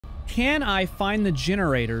can I find the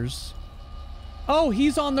generators? Oh,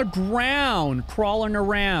 he's on the ground, crawling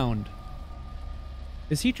around.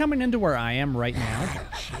 Is he coming into where I am right now?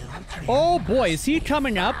 Oh boy, is he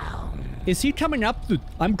coming up? Is he coming up?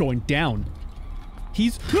 I'm going down.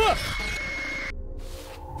 He's... Hey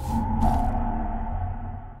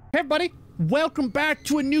everybody, welcome back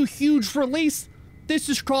to a new huge release. This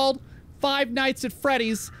is called Five Nights at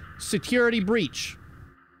Freddy's Security Breach.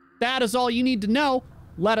 That is all you need to know.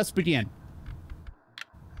 Let us begin.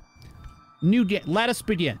 Let us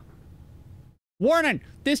begin. Warning,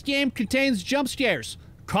 this game contains jump scares.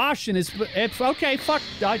 Caution is, it's okay, fuck.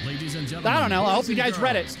 Ladies and gentlemen, I don't know, I hope you guys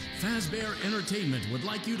read it. Fazbear Entertainment would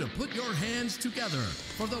like you to put your hands together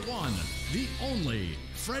for the one, the only,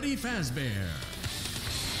 Freddy Fazbear.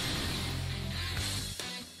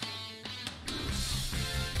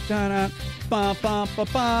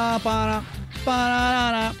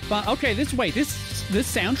 Okay, this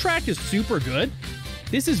soundtrack is super good.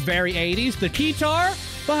 This is very 80s. The guitar.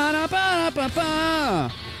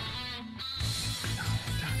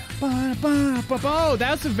 Oh,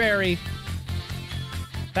 that's a very...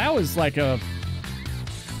 That was like a...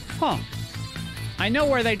 Huh. I know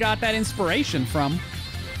where they got that inspiration from.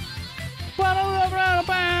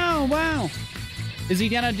 Wow. Is he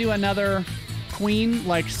gonna do another Queen,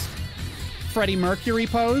 like, Freddie Mercury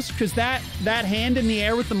pose? Because that hand in the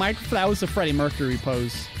air with the microphone, that was a Freddie Mercury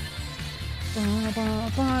pose.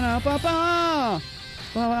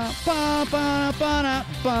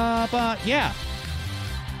 Yeah.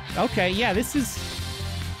 Okay, yeah, this is...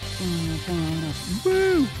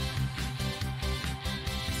 Woo!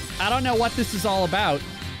 I don't know what this is all about.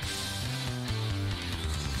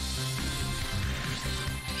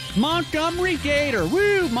 Montgomery Gator!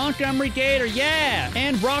 Woo! Montgomery Gator, yeah!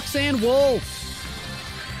 And Roxanne Wolf.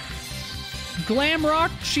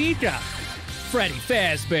 Glamrock Chica. Freddy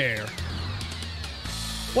Fazbear.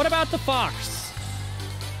 What about the fox?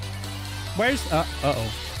 Where's...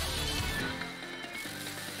 uh-oh.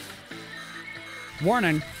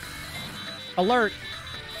 Warning. Alert.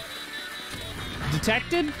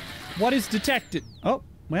 Detected? What is detected? Oh,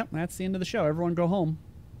 well, that's the end of the show. Everyone go home.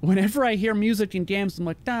 Whenever I hear music in games, I'm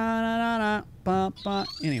like, da-da-da-da, ba-ba.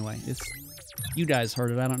 Anyway, it's... You guys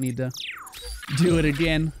heard it. I don't need to do it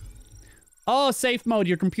again. Oh, safe mode.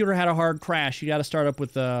 Your computer had a hard crash. You got to start up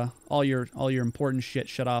with all your important shit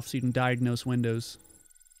shut off so you can diagnose Windows.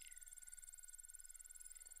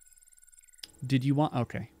 Did you want...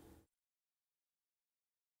 Okay.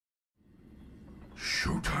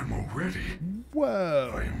 Showtime already?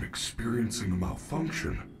 Whoa. I am experiencing a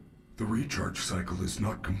malfunction. The recharge cycle is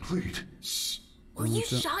not complete. Shh! Will you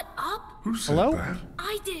shut up? Who said Hello? that?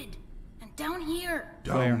 I did. And down here.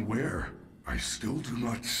 Down where? I still do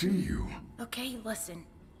not see you. Okay, listen.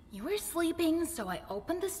 You were sleeping, so I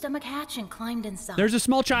opened the stomach hatch and climbed inside. There's a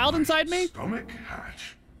small child inside me? Stomach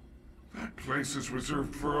hatch? That place is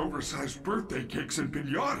reserved for oversized birthday cakes and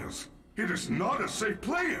piñatas. It is not a safe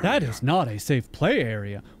play area. That is not a safe play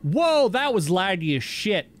area. Whoa, that was laggy as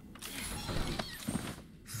shit.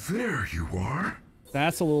 There you are.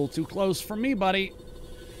 That's a little too close for me, buddy.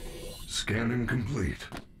 Scanning complete.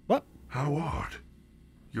 What? How odd.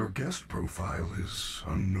 Your guest profile is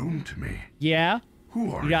unknown to me. Yeah?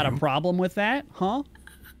 Who are you? You got a problem with that, huh?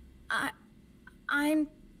 I'm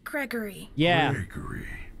Gregory. Yeah. Gregory.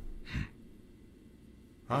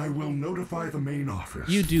 I will notify the main office.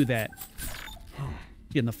 You do that.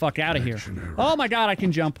 Getting the fuck out of here. Connection error. Oh my god, I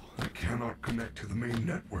can jump. I cannot connect to the main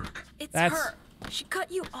network. It's That's- her. She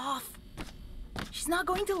cut you off. She's not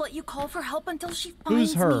going to let you call for help until she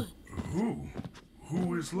finds Who's her? me. Who?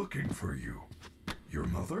 Who is looking for you? Your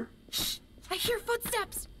mother? Shh! I hear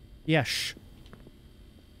footsteps. Yeah, shh.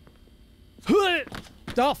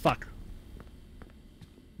 Oh, fuck.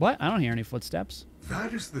 What? I don't hear any footsteps.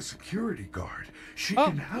 That is the security guard. She Oh.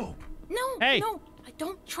 can help. No, Hey. no, I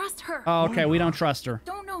don't trust her. Oh, okay, we don't trust her.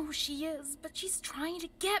 Don't know who she is, but she's trying to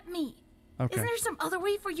get me. Okay. Isn't there some other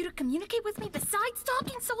way for you to communicate with me besides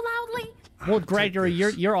talking so loudly? Well, I'll take Gregory,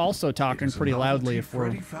 this. you're also It talking is a pretty novelty loudly if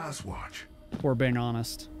Freddy Fazwatch. we're being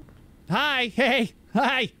honest. Hi, hey,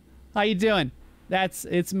 hi. How you doing?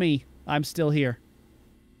 It's me. I'm still here.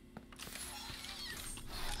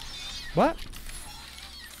 What?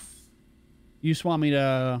 You just want me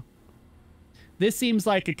to... This seems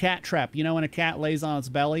like a cat trap. You know when a cat lays on its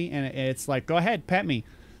belly and it's like, go ahead, pet me.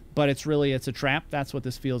 But it's a trap. That's what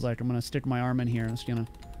this feels like. I'm going to stick my arm in here and it's going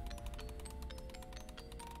to...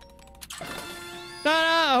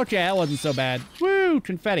 Ah, okay, that wasn't so bad. Woo,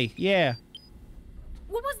 confetti, yeah.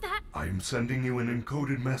 What was that? I am sending you an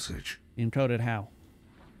encoded message. Encoded how?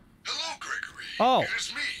 Hello, Gregory. Oh. It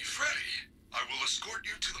is me, Freddy. I will escort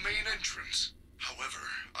you to the main entrance. However,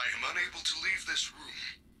 I am unable to leave this room.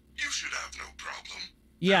 You should have no problem.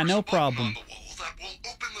 Yeah, no There's a button problem. on the wall that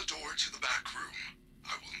will open the door to the back room.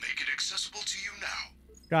 I will make it accessible to you now.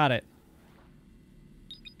 Got it.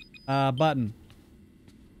 Button.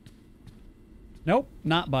 Nope,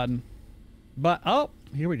 not button. But, oh,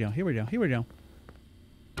 here we go, here we go, here we go.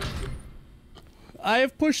 I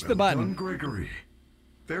have pushed the button. Well done, Gregory.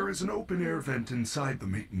 There is an open-air vent inside the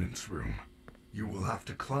maintenance room. You will have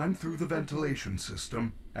to climb through the ventilation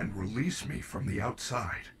system and release me from the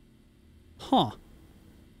outside. Huh.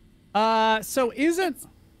 So isn't...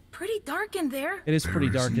 Pretty dark in there. It is pretty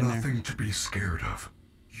dark in there. There is nothing to be scared of.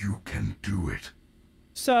 You can do it.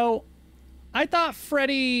 So, I thought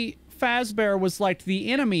Freddy Fazbear was like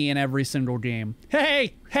the enemy in every single game.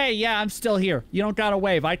 Hey, hey, yeah, I'm still here. You don't gotta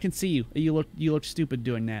wave. I can see you. You look stupid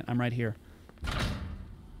doing that. I'm right here.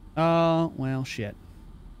 Oh, well, shit.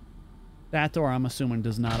 That door, I'm assuming,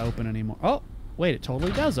 does not open anymore. Oh, wait, it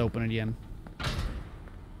totally does open again.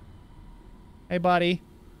 Hey, buddy.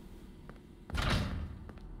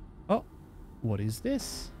 Oh, what is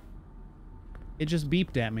this? It just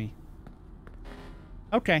beeped at me.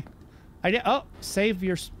 Okay. Oh, save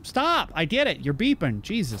your... Stop! I get it. You're beeping.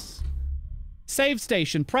 Jesus. Save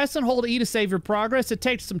station. Press and hold E to save your progress. It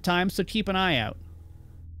takes some time, so keep an eye out.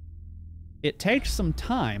 It takes some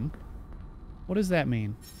time? What does that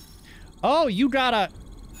mean? Oh, you gotta...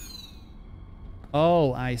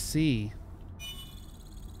 Oh, I see.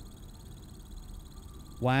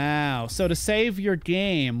 Wow. So to save your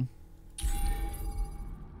game...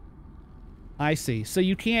 I see. So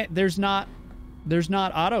you can't... There's not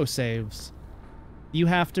auto-saves. You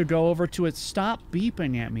have to go over to it. Stop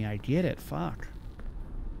beeping at me. I get it. Fuck.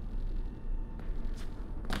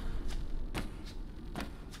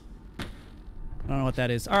 I don't know what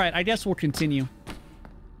that is. Alright, I guess we'll continue.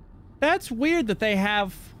 That's weird that they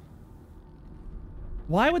have...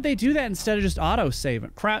 Why would they do that instead of just auto-save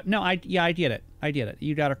it? No, yeah, I get it. I get it.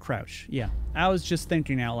 You gotta crouch. Yeah. I was just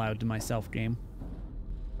thinking out loud to myself, game.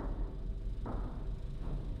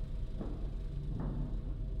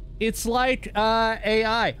 It's like,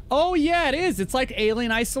 AI. Oh, yeah, it is. It's like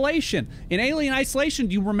Alien Isolation. In Alien Isolation,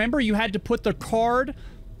 do you remember you had to put the card...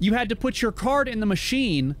 You had to put your card in the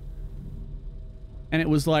machine... And it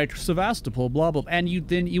was like, Sevastopol, blah, blah, and you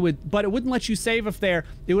would, but it wouldn't let you save if there,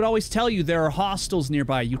 it would always tell you there are hostiles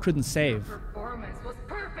nearby. You couldn't save. Your performance was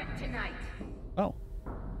perfect tonight. Oh.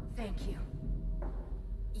 Thank you.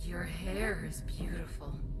 Your hair is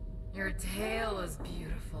beautiful. Your tail is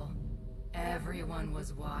beautiful. Everyone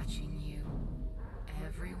was watching you.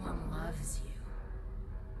 Everyone loves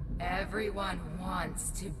you. Everyone wants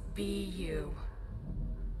to be you.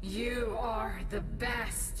 You are the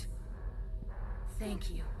best.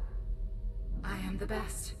 Thank you. I am the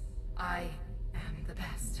best. I am the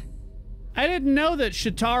best. I didn't know that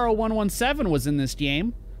Shitaro 117 was in this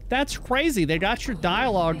game. That's crazy. They got your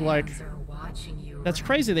dialogue like... That's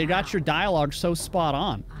crazy. They got your dialogue so spot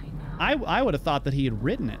on. I would have thought that he had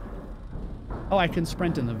written it. Oh, I can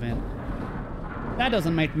sprint in the vent. That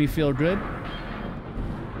doesn't make me feel good.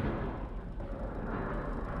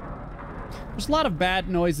 There's a lot of bad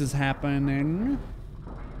noises happening.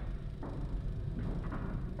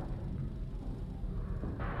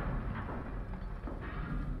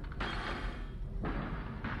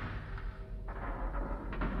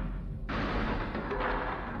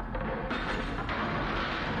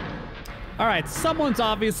 All right, someone's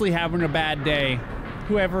obviously having a bad day.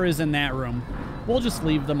 Whoever is in that room. We'll just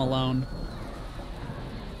leave them alone.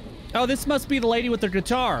 Oh, this must be the lady with the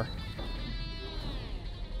guitar.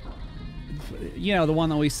 You know, the one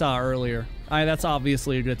that we saw earlier. That's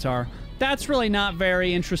obviously a guitar. That's really not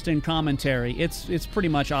very interesting commentary. It's pretty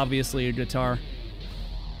much obviously a guitar.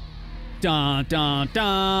 Dun, dun,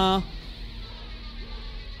 dun.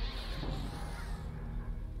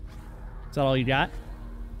 Is that all you got?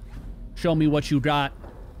 Show me what you got.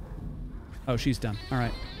 Oh, she's done. All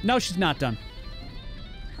right. No, she's not done.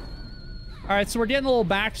 All right, so we're getting a little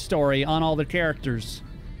backstory on all the characters.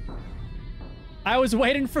 I was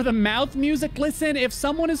waiting for the mouth music. Listen, if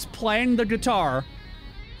someone is playing the guitar...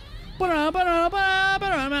 I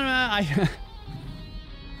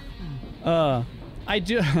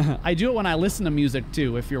do it when I listen to music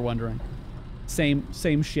too, if you're wondering.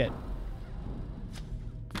 Same shit.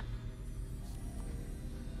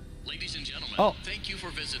 Ladies and gentlemen, thank you for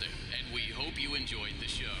visiting, and we hope you enjoyed the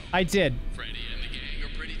show. I did. Freddy and the gang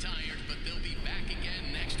are pretty tired, but they'll be back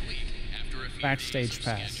again next week after a few Backstage days of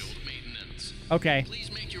pass. scheduled maintenance. Okay.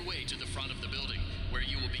 Please make your way to the front of the building, where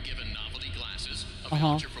you will be given novelty glasses, a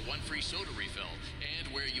voucher for one free soda refill, and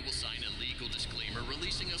where you will sign a legal disclaimer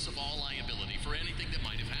releasing us of all liability for anything that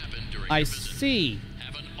might have happened. I see.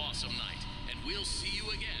 Have an awesome night, and we'll see you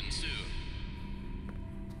again soon.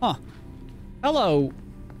 Huh. Hello.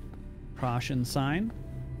 Caution sign.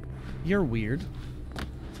 You're weird.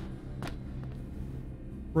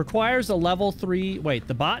 Requires a level 3... Wait,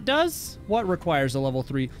 the bot does? What requires a level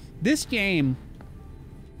 3? This game...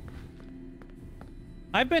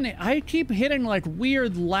 I keep hitting, like,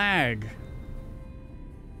 weird lag.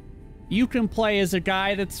 You can play as a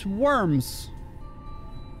guy that's worms.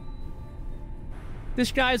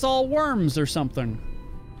 This guy's all worms or something.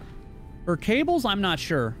 Or cables? I'm not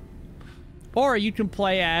sure. Or you can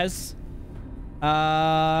play as...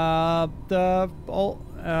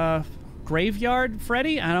 Graveyard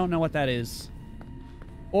Freddy? I don't know what that is.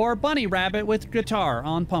 Or Bunny Rabbit with guitar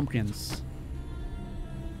on pumpkins.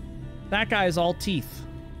 That guy's all teeth.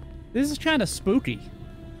 This is kind of spooky.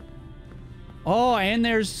 Oh, and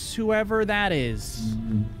there's whoever that is.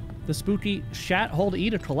 The spooky hold E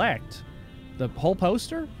to collect. The whole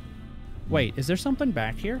poster? Wait, is there something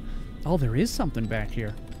back here? Oh, there is something back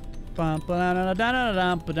here.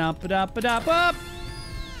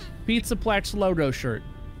 Pizzaplex logo shirt.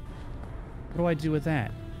 What do I do with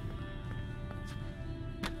that?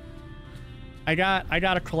 I got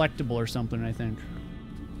a collectible or something, I think.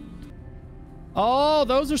 Oh,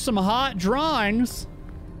 those are some hot drawings.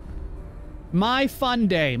 My fun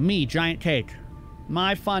day. Me, giant cake.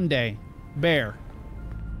 My fun day. Bear.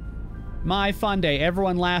 My fun day.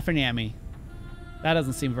 Everyone laughing at me. That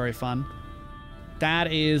doesn't seem very fun.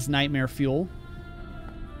 That is nightmare fuel.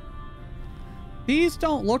 These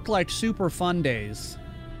don't look like super fun days.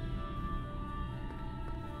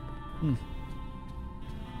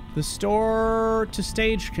 The store to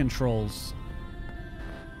stage controls.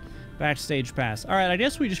 Backstage pass. All right, I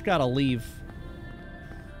guess we just gotta leave.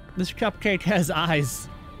 This cupcake has eyes.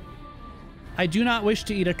 I do not wish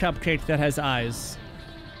to eat a cupcake that has eyes.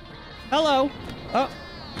 Hello. Oh.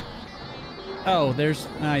 Oh, there's...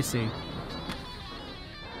 I see.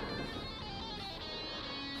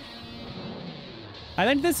 I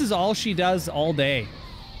think this is all she does all day.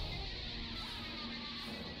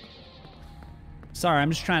 Sorry,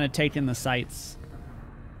 I'm just trying to take in the sights.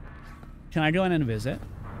 Can I go in and visit?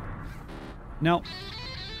 No.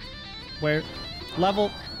 Where?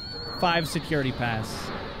 Level 5 security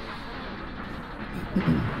pass.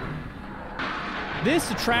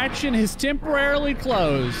 This attraction is temporarily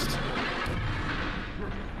closed.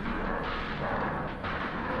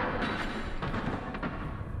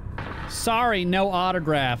 Sorry, no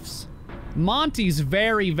autographs. Monty's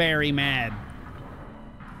very, very mad.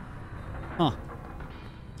 Huh.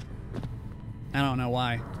 I don't know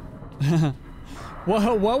why.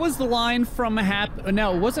 What was the line from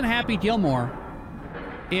No, it wasn't Happy Gilmore.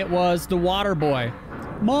 It was the Water Boy.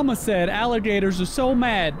 Mama said alligators are so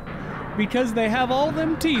mad because they have all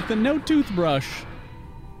them teeth and no toothbrush.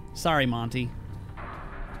 Sorry, Monty.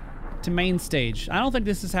 To main stage. I don't think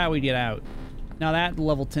this is how we get out. Now that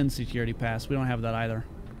level 10 security pass, we don't have that either.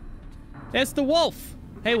 It's the wolf.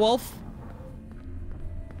 Hey, wolf.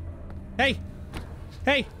 Hey.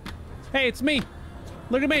 Hey. Hey, it's me.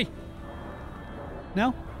 Look at me.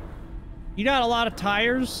 No? You got a lot of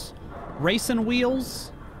tires, racing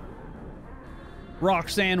wheels.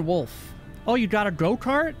 Roxanne Wolf. Oh, you got a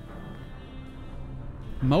go-kart?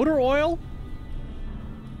 Motor oil?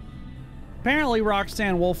 Apparently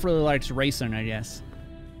Roxanne Wolf really likes racing, I guess.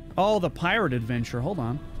 Oh, the pirate adventure. Hold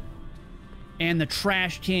on. And the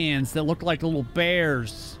trash cans that look like little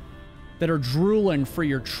bears that are drooling for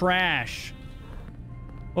your trash.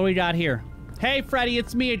 What do we got here? Hey, Freddy,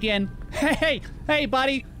 it's me again. Hey, hey,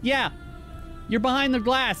 buddy. Yeah, you're behind the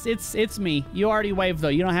glass. It's me. You already waved, though.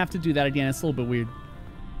 You don't have to do that again. It's a little bit weird.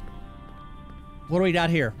 What do we got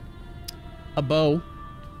here? A bow.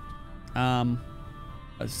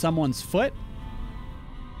 Someone's foot.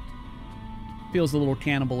 Feels a little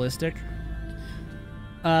cannibalistic.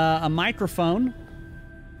 A microphone.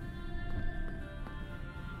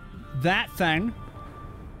 That thing.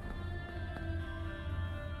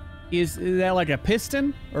 Is that like a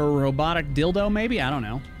piston or a robotic dildo, maybe? I don't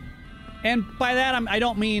know. And by that, I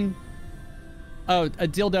don't mean a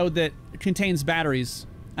dildo that contains batteries.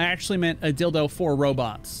 I actually meant a dildo for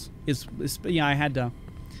robots. Yeah, I had to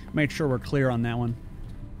make sure we're clear on that one.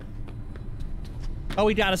 Oh,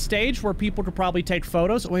 we got a stage where people could probably take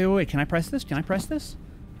photos. Wait. Can I press this? Can I press this?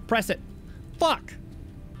 Press it. Fuck.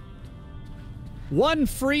 One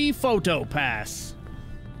free photo pass.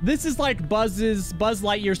 This is like Buzz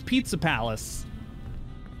Lightyear's Pizza Palace.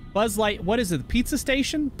 What is it? Pizza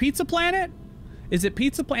Station? Pizza Planet? Is it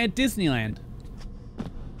Pizza Planet? Disneyland.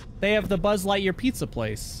 They have the Buzz Lightyear pizza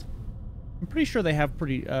place. I'm pretty sure they have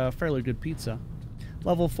fairly good pizza.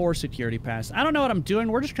 Level 4 security pass. I don't know what I'm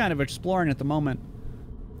doing. We're just kind of exploring at the moment.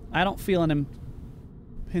 I don't feel an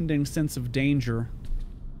impending sense of danger.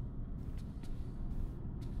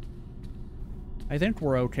 I think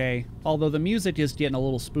we're okay. Although the music is getting a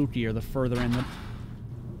little spookier the further in the...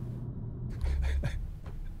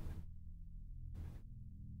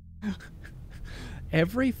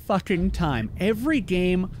 Every fucking time, every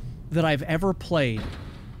game that I've ever played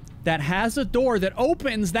that has a door that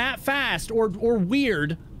opens that fast or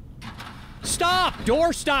weird. Stop!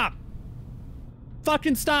 Door, stop!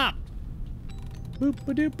 Fucking stop!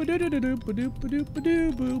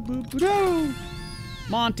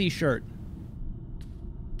 Monty shirt.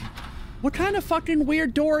 What kind of fucking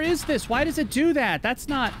weird door is this? Why does it do that? That's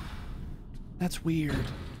not... That's weird.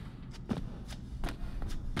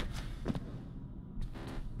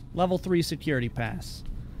 Level 3 security pass.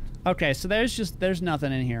 Okay, so there's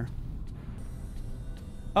nothing in here.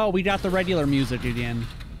 Oh, we got the regular music again.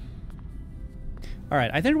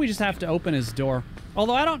 Alright, I think we just have to open his door.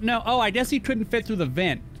 Although I don't know. Oh, I guess he couldn't fit through the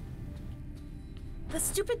vent. The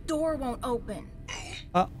stupid door won't open. You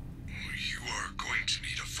are going to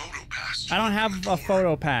need a photo pass. I don't have a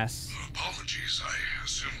photo pass. Apologies, I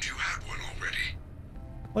assumed you had one already.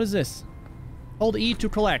 What is this? Hold E to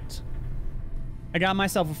collect. I got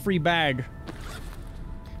myself a free bag.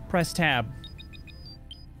 Press tab.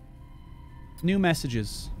 New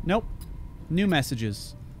messages. Nope. New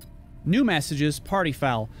messages. New messages. Party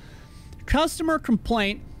foul. Customer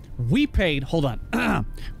complaint. We paid. Hold on.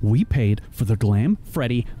 We paid for the Glam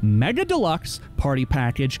Freddy Mega Deluxe Party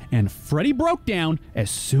Package, and Freddy broke down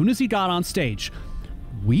as soon as he got on stage.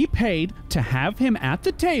 We paid to have him at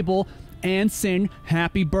the table and sing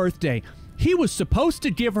Happy Birthday. He was supposed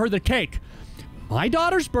to give her the cake. My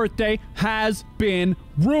daughter's birthday has been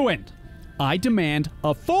ruined. I demand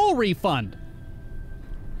a full refund.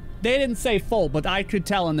 They didn't say full, but I could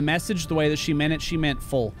tell in the message the way that she meant it, she meant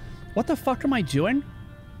full. What the fuck am I doing?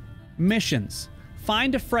 Missions.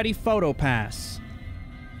 Find a Freddy photo pass.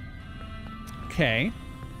 Okay.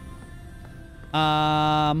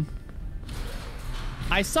 I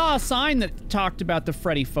saw a sign that talked about the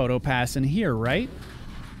Freddy photo pass in here, right?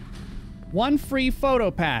 One free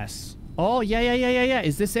photo pass. Oh, yeah.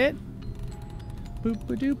 Is this it?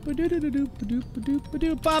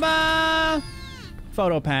 Ba-ba!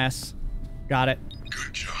 Photo pass. Got it.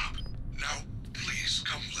 Good job. Now, please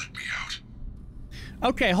come let me out.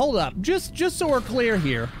 Okay, hold up. Just so we're clear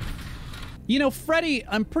here. You know, Freddy,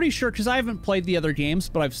 I'm pretty sure, because I haven't played the other games,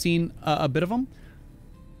 but I've seen a bit of them.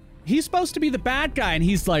 He's supposed to be the bad guy, and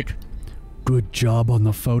he's like, good job on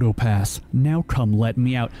the photo pass. Now come let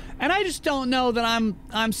me out. And I just don't know that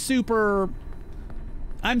I'm super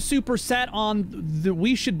set on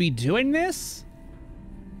we should be doing this.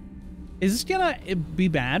 Is this gonna be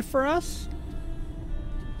bad for us?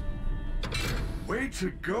 Way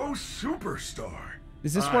to go, superstar.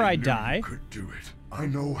 Is this where I knew die? You could do it. I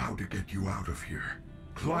know how to get you out of here.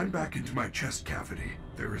 Climb back into my chest cavity.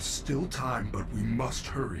 There is still time, but we must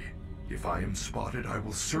hurry. If I am spotted, I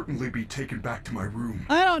will certainly be taken back to my room.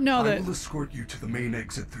 I don't know that... I will escort you to the main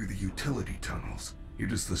exit through the utility tunnels.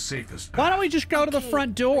 It is the safest path. Why don't we just go to the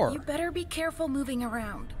front door? You better be careful moving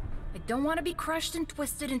around. I don't want to be crushed and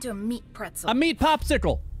twisted into a meat pretzel. A meat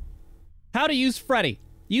popsicle. How to use Freddy.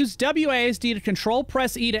 Use WASD to control,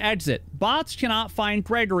 press E to exit. Bots cannot find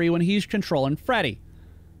Gregory when he's controlling Freddy.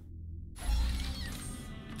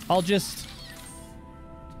 I'll just...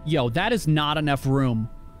 Yo, that is not enough room.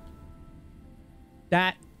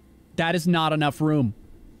 That is not enough room.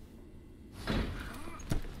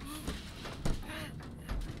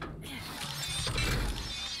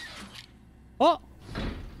 Oh!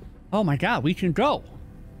 Oh my god, we can go.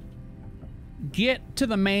 Get to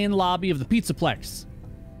the main lobby of the Pizzaplex.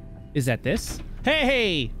 Is that this?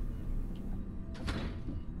 Hey!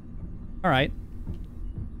 Alright.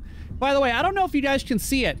 By the way, I don't know if you guys can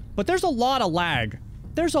see it, but there's a lot of lag.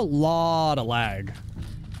 There's a lot of lag.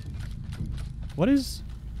 What is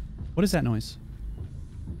that noise?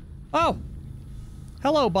 Oh!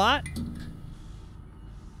 Hello, bot.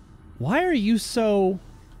 Why are you so...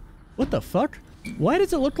 What the fuck? Why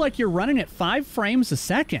does it look like you're running at 5 frames a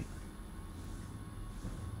second?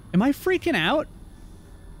 Am I freaking out?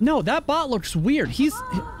 No, that bot looks weird. He's...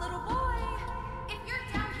 Oh, little boy. If you're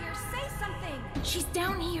down here, say something. She's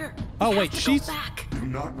down here. Oh, wait, she's... Go back. Do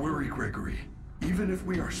not worry, Gregory. Even if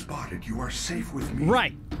we are spotted, you are safe with me.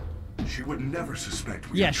 Right. She would never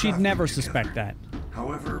suspect we Yeah, are she'd traveling never together. suspect that.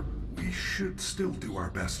 However, we should still do our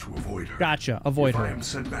best to avoid her. Gotcha, avoid her. If I am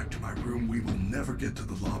sent back to my room, we will never get to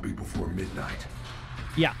the lobby before midnight.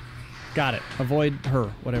 Yeah, got it. Avoid her,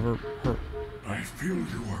 whatever her. I feel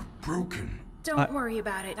you are broken. Don't worry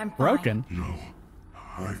about it. I'm fine. Broken? No.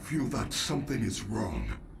 I feel that something is wrong.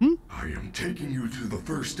 I am taking you to the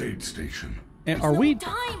first aid station. And are no we?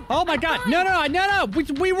 time. Oh my I'm God! fine. No!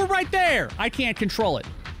 We were right there. I can't control it.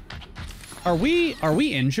 Are we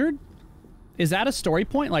injured? Is that a story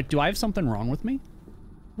point? Like, do I have something wrong with me?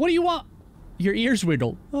 What do you want? Your ears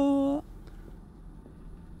wiggle.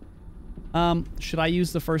 Should I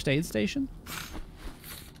use the first aid station?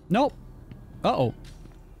 Nope. Uh-oh.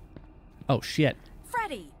 Oh, shit.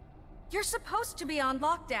 Freddy, you're supposed to be on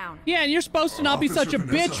lockdown. Yeah, and you're supposed to not be such a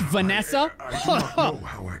bitch, Vanessa. I do not know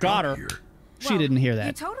how I Got her. here. She Well, didn't hear You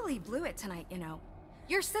that. totally blew it tonight, you know.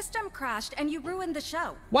 Your system crashed and you ruined the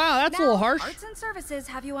show. Wow, that's a Now, little harsh. Arts and Services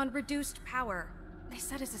have you on reduced power. They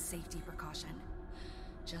said as a safety precaution.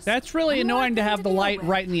 Just That's really one more annoying to thing have the deal light with.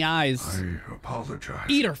 right in the eyes. I apologize.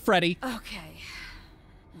 Eat her, Freddy. Okay.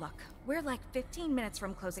 Look, we're like 15 minutes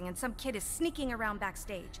from closing and some kid is sneaking around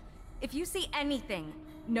backstage. If you see anything,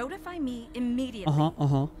 notify me immediately.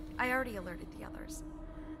 I already alerted the others.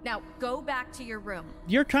 Now, go back to your room.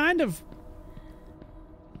 You're kind of...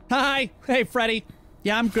 Hi. Hey, Freddy.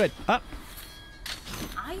 Yeah, I'm good.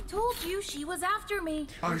 I told you she was after me.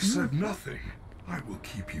 I said nothing. I will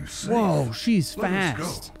keep you safe. Whoa, she's Let us go.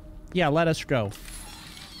 fast. Yeah, let us go.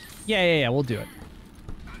 Yeah, we'll do it.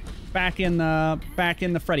 Back in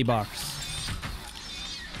the Freddy box.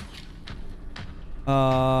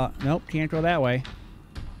 Nope, can't go that way.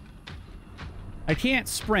 I can't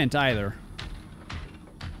sprint either.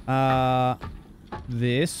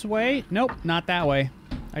 This way? Nope, not that way.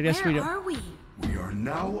 I guess we Where don't. are we? We are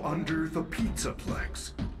now under the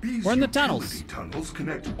Pizzaplex. These We're in the utility tunnels. tunnels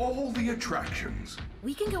connect all the attractions.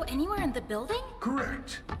 We can go anywhere in the building?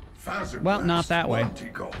 Correct. Fazzer Well, not that way. Monte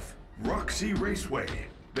Golf, Roxy Raceway.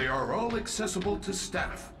 They are all accessible to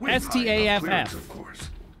staff. with high STAFF. clearance, of course.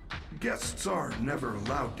 Guests are never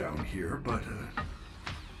allowed down here, but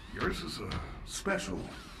yours is a special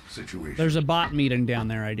situation. There's a bot meeting down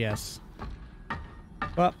there, I guess.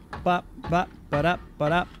 Bup, bup, bup, bup,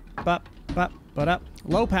 bup, bup, bup, bup.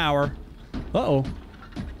 Low power. Uh-oh.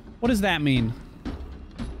 What does that mean?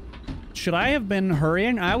 Should I have been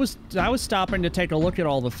hurrying? I was stopping to take a look at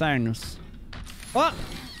all the things. Oh!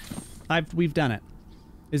 We've done it.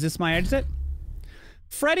 Is this my exit?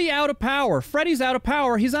 Freddy out of power. Freddy's out of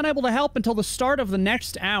power. He's unable to help until the start of the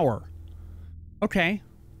next hour. Okay.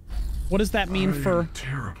 What does that mean I for... am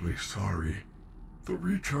terribly sorry. The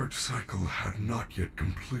recharge cycle had not yet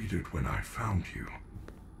completed when I found you.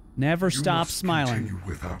 Never You stop must smiling. continue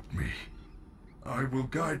without me. I will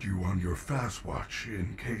guide you on your fast watch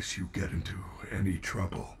in case you get into any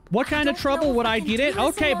trouble. What kind of don't trouble know if would I I can get do in? this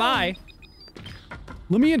Okay, alone. bye.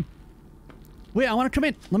 Let me in. Wait, I want to come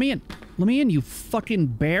in. Let me in. Let me in, you fucking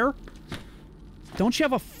bear. Don't you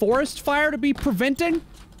have a forest fire to be preventing?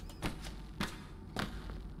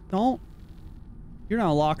 Don't. You're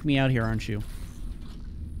gonna lock me out here, aren't you?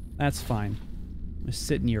 That's fine. Just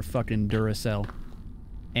sit in your fucking Duracell.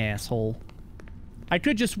 Asshole. I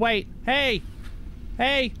could just wait. Hey!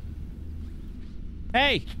 Hey!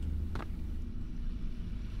 Hey!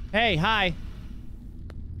 Hey, hi.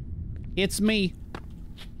 It's me.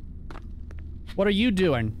 What are you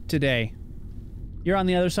doing today? You're on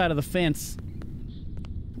the other side of the fence.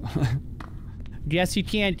 Guess you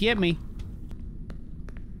can't get me.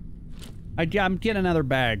 I'm getting another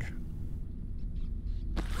bag.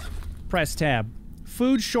 Press tab.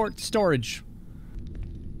 Food short storage.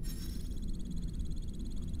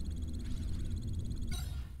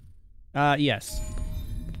 Yes.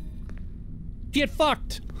 Get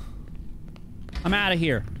fucked! I'm out of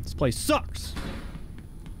here. This place sucks.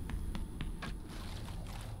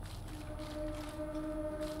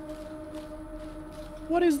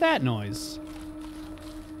 What is that noise?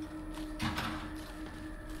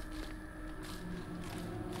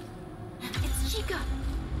 It's Chica.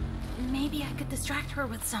 Maybe I could distract her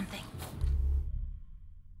with something.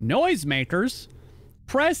 Noisemakers?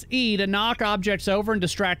 Press E to knock objects over and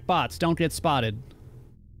distract bots. Don't get spotted.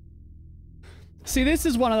 See, this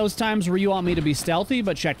is one of those times where you want me to be stealthy,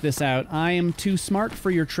 but check this out. I am too smart for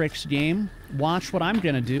your tricks, game. Watch what I'm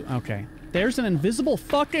gonna do. Okay. There's an invisible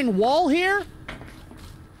fucking wall here?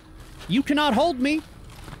 You cannot hold me.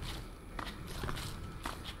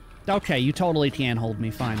 Okay, you totally can hold me.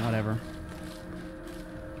 Fine, whatever.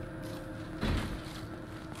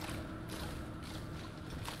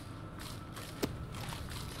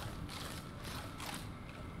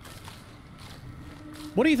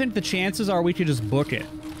 What do you think the chances are we could just book it?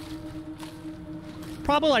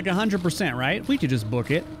 Probably like 100%, right? We could just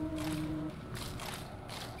book it.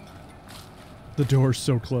 The door's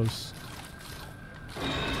so close.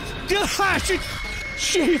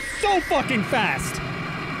 She's so fucking fast.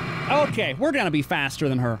 Okay, we're gonna be faster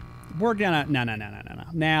than her. We're gonna, no.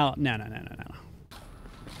 Now, no.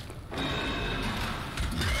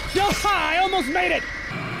 I almost made it!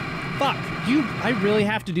 Fuck, I really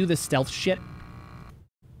have to do this stealth shit.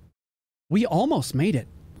 We almost made it.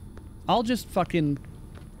 I'll just fucking,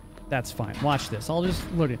 that's fine. Watch this, I'll just,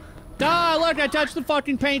 look, I touched the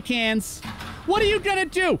fucking paint cans. What are you gonna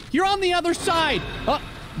do? You're on the other side.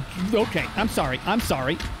 Okay, I'm sorry.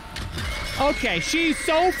 Okay, she's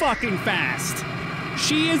so fucking fast.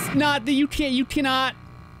 She is not, you cannot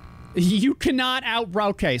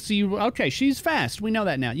okay, so she's fast. We know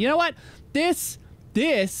that now. You know what? This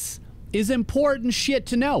is important shit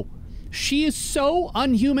to know. She is so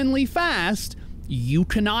unhumanly fast, you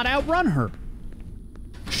cannot outrun her.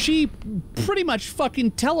 She pretty much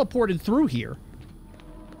fucking teleported through here.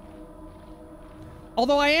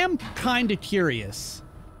 Although I am kind of curious.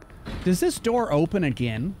 Does this door open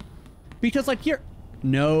again? Because, like, here...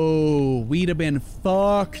 No, we'd have been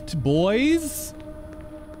fucked, boys.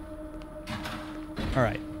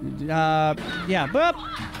 Alright. Yeah, but...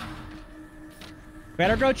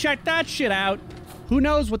 Better go check that shit out. Who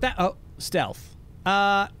knows what that... Oh, stealth.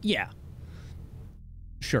 Yeah.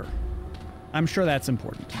 Sure. I'm sure that's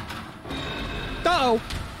important. Uh-oh!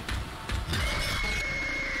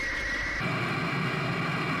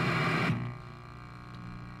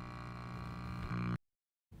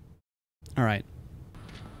 Alright.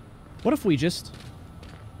 What if we just...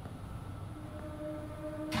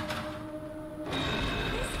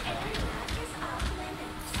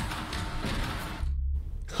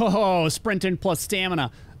 Oh, sprinting plus stamina.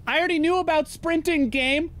 I already knew about sprinting,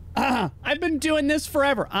 game. I've been doing this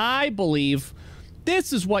forever. I believe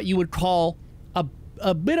this is what you would call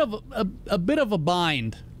a bit of a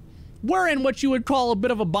bind. We're in what you would call a bit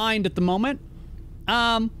of a bind at the moment.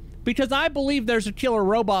 Because I believe there's a killer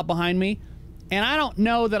robot behind me, and I don't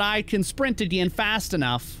know that I can sprint again fast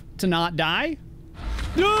enough to not die.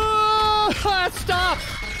 Stop!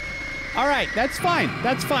 All right, that's fine.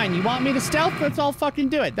 That's fine. You want me to stealth? Let's all fucking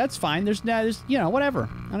do it. That's fine. There's you know, whatever.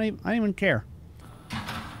 I don't even care.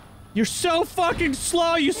 You're so fucking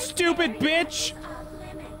slow, you stupid bitch!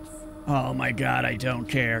 Oh my god, I don't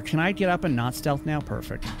care. Can I get up and not stealth now?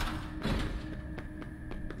 Perfect.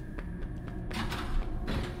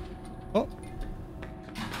 Oh.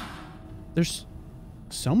 There's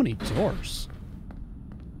so many doors.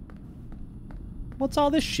 What's all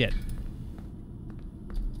this shit?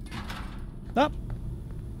 Up.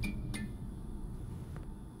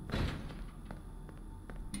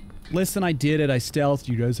 Listen, I did it. I stealthed.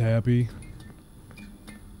 You guys happy?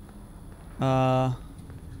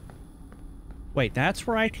 Wait, that's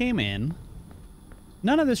where I came in.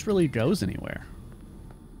 None of this really goes anywhere.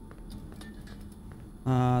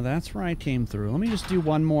 That's where I came through. Let me just do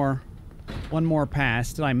one more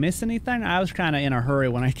pass. Did I miss anything? I was kind of in a hurry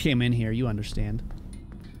when I came in here. You understand.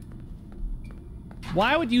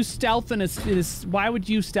 Why would you stealth in a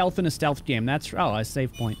stealth game? That's, oh, a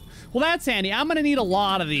save point. Well, that's handy. I'm gonna need a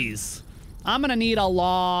lot of these.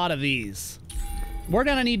 We're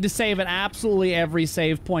gonna need to save at absolutely every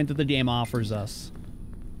save point that the game offers us.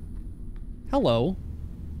 Hello.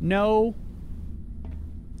 No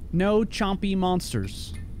chompy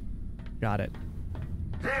monsters. Got it.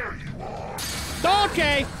 There you are.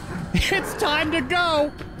 Okay, it's time to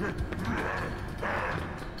go.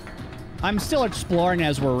 I'm still exploring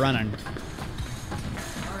as we're running.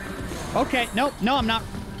 Okay, no, I'm not.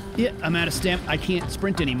 Yeah, I'm out of stamina. I can't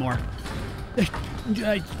sprint anymore.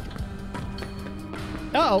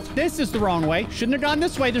 Uh-oh, this is the wrong way. Shouldn't have gone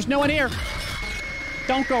this way. There's no one here.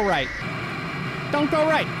 Don't go right. Don't go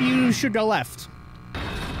right. You should go left.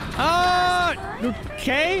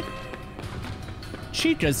 Okay.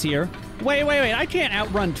 Chica's here. Wait. I can't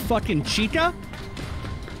outrun fucking Chica.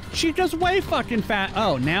 Chica's way fucking fast.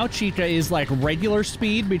 Oh, now Chica is like regular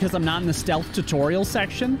speed because I'm not in the stealth tutorial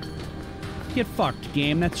section. Get fucked,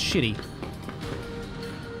 game. That's shitty.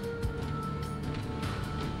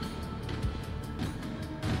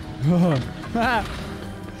 Well done,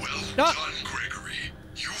 Gregory.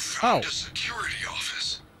 You found a security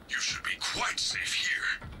office. You should be quite safe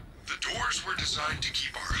here. The doors were designed to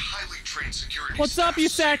keep our highly trained security What's up, you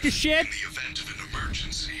sack of shit? in the event of an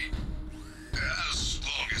emergency. As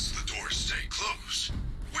long as the doors stay closed,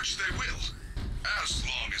 which they will, as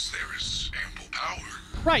long as there is ample power.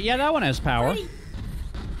 Right, yeah, that one has power. Freddy,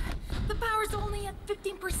 the power's only at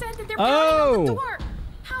 15% and they're Oh. pounding on the door.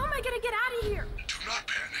 How am I gonna get out of here? Do not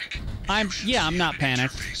panic. I'm not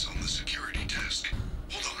panicked. Interface on the security desk.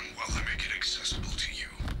 Hold on while I make it accessible to you.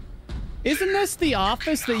 Isn't this the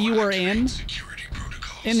office that you were in Security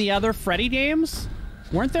protocols. the other Freddy games?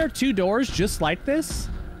 Weren't there 2 doors just like this?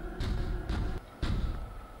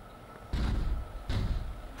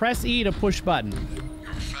 Press E to push button.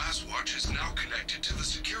 Your fastwatch is now connected to the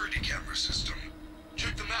security camera system.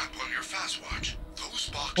 Check the map on your fastwatch. Those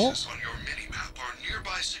boxes on your mini-map are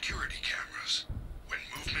nearby security cameras. When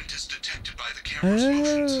movement is detected by the camera's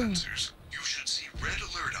motion sensors, you should see red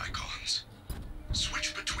alert icons.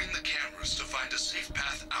 Switch between the cameras to find a safe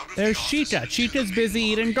path out of There's the office. Chica. Chica's busy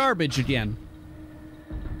eating garbage again.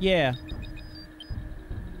 Yeah.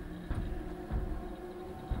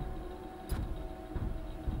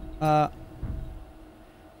 Oh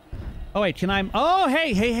wait, can I? Oh,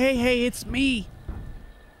 hey, it's me.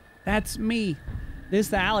 That's me. This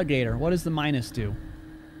is the alligator. What does the minus do?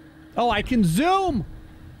 Oh, I can zoom.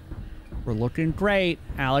 We're looking great.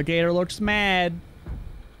 Alligator looks mad.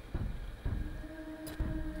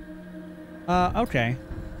 Okay.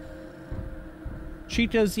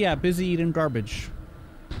 Cheetah's, yeah, busy eating garbage.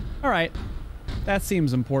 Alright. That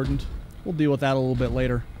seems important. We'll deal with that a little bit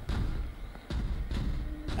later.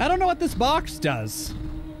 I don't know what this box does.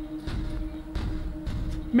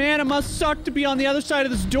 Man, it must suck to be on the other side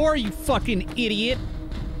of this door, you fucking idiot.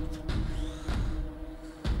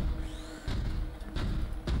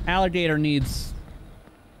 Alligator needs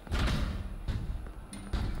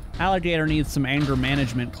some anger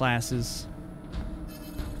management classes.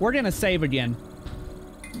 We're gonna save again.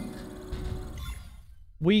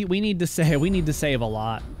 We need to save a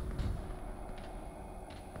lot.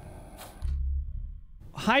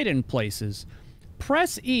 Hiding places.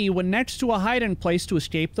 Press E when next to a hiding place to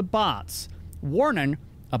escape the bots. Warning,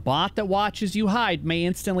 a bot that watches you hide may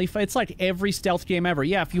instantly it's like every stealth game ever.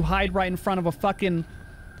 Yeah, if you hide right in front of a fucking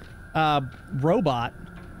robot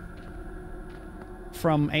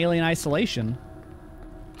from Alien Isolation,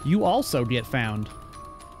 you also get found.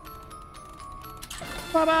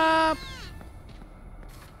 Ba-ba!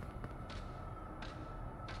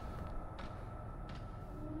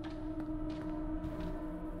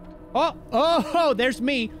 Oh, there's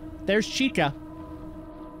me. There's Chica.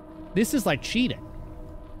 This is like cheating.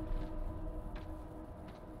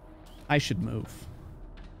 I should move.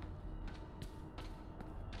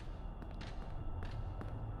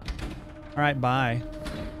 All right, bye.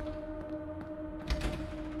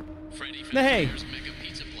 Freddy Hey. Mega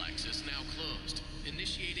Pizzaplex is now closed.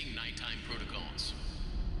 Initiating nighttime protocols.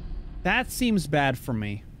 That seems bad for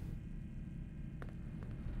me.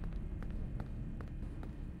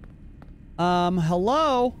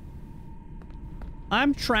 Hello?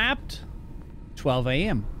 I'm trapped. 12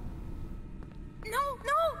 a.m. No,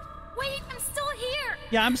 wait, I'm still here.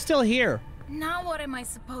 Yeah, I'm still here. Now what am I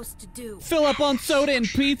supposed to do? Fill up on soda and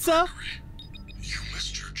pizza? You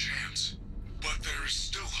missed your chance, but there is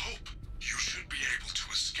still hope. You should be able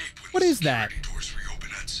to escape when What the is that? security doors reopen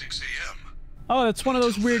at 6 a.m. Oh, that's one of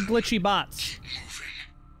those weird glitchy bots. Keep moving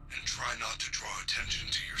and try not to draw attention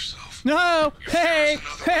to yourself. No! If Hey! there's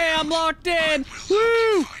another way Hey, I'm out, locked I in! will help Woo!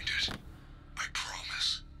 you find it. I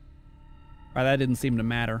promise. Alright, that didn't seem to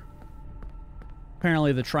matter.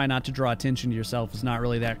 Apparently the try not to draw attention to yourself is not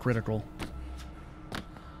really that critical.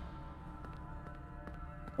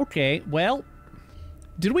 Okay, well,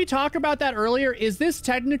 did we talk about that earlier? Is this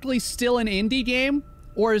technically still an indie game?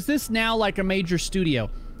 Or is this now like a major studio?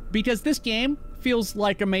 Because this game feels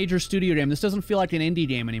like a major studio game. This doesn't feel like an indie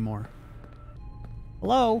game anymore.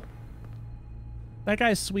 Hello? That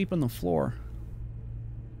guy's sweeping the floor.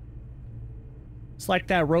 It's like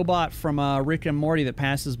that robot from Rick and Morty that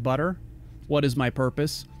passes butter. What is my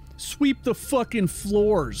purpose? Sweep the fucking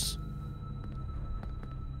floors.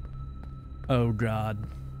 Oh, God.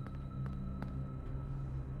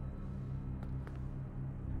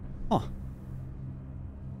 Huh.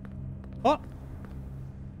 Oh!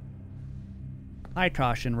 High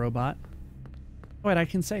caution, robot. Wait, I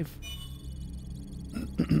can save.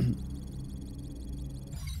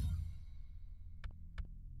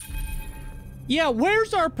 Yeah,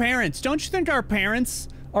 where's our parents? Don't you think our parents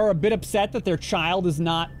are a bit upset that their child is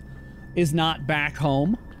not back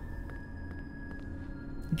home?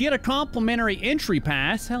 Get a complimentary entry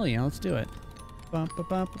pass. Hell yeah, let's do it. And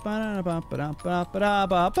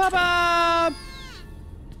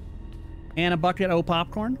a bucket of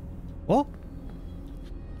popcorn. Oh.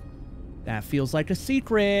 That feels like a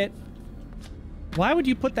secret. Why would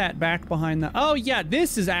you put that back behind the... Oh, yeah,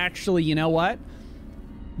 this is actually, you know what?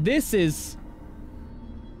 This is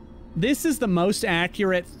the most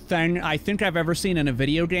accurate thing I think I've ever seen in a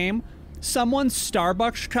video game. Someone's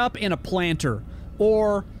Starbucks cup in a planter.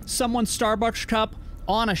 Or someone's Starbucks cup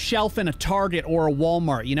on a shelf in a Target or a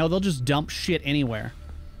Walmart. You know, they'll just dump shit anywhere.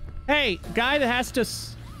 Hey, guy that has to...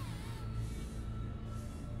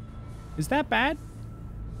 Is that bad?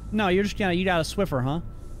 No, you're just gonna eat out a Swiffer, huh?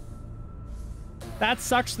 That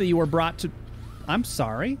sucks that you were brought to... I'm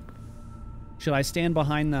sorry. Should I stand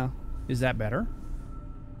behind the... Is that better?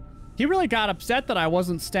 He really got upset that I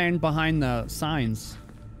wasn't standing behind the signs.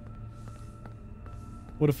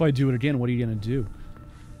 What if I do it again? What are you gonna do?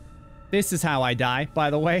 This is how I die, by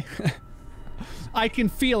the way. I can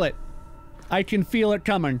feel it. I can feel it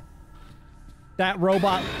coming. That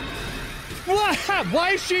robot... What?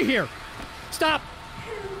 Why is she here? Stop.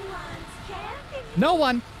 No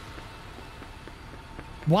one.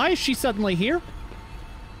 Why is she suddenly here?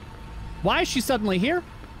 Why is she suddenly here?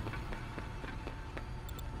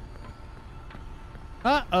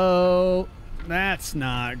 Uh-oh. That's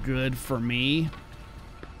not good for me.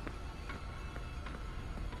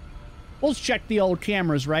 We'll check the old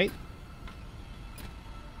cameras, right?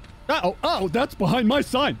 Uh-oh. Oh, that's behind my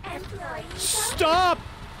sign. Stop!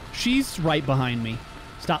 She's right behind me.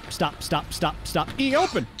 Stop, stop, stop, stop, stop. E,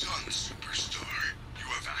 open!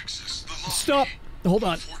 Stop! Hold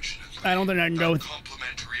on. I don't think I can go.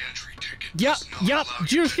 Yep, yep.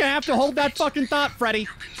 You're just gonna have to hold that fucking thought, Freddy.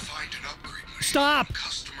 Stop!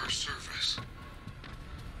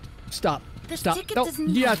 Stop. Stop. No,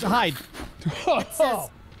 yes, hide. It says,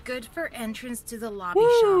 good for entrance to the lobby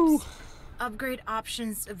shops. Upgrade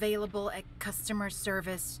options available at customer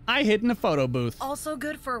service. I hid in a photo booth. Also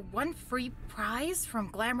good for 1 free prize from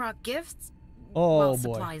Glamrock Gifts. Oh, while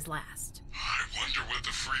boy. supplies last. I wonder what the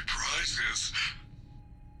free prize is.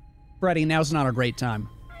 Freddy, now's not a great time.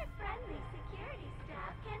 Our friendly security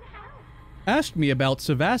staff can help. Ask me about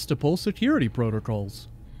Sevastopol security protocols.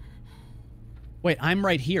 Wait, I'm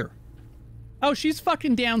right here. Oh, she's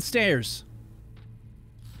fucking downstairs.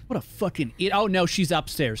 What a fucking idiot. Oh, no, she's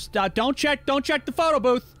upstairs. Don't check the photo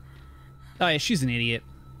booth. Oh, yeah, she's an idiot.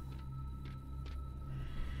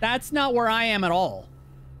 That's not where I am at all.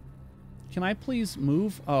 Can I please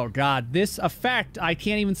move? Oh, God, this effect, I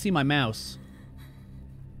can't even see my mouse.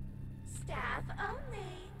 Staff only.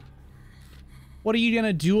 What are you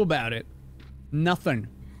gonna do about it? Nothing.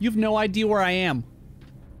 You have no idea where I am.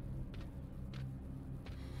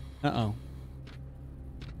 Uh-oh.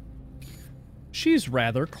 She's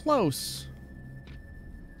rather close.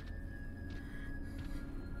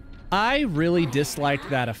 I really dislike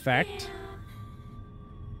that effect.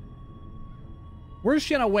 We're just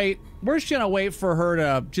gonna wait. We're just gonna wait for her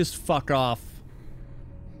to just fuck off.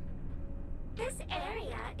 This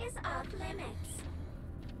area is off limits.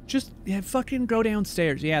 Just, yeah, fucking go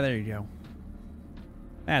downstairs. Yeah, there you go.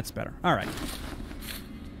 That's better. All right.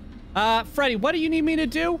 Freddy, what do you need me to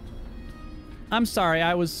do? I'm sorry,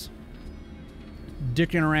 I was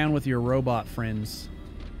dicking around with your robot friends.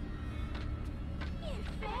 Your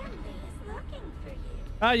family is looking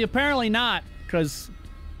for you. Apparently not, because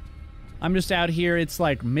I'm just out here, it's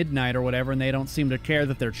like midnight or whatever, and they don't seem to care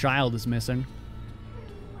that their child is missing.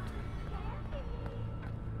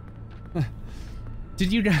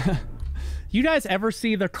 Did you guys ever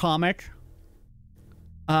see the comic?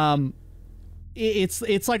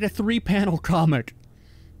 It's like a 3-panel comic.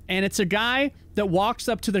 And it's a guy that walks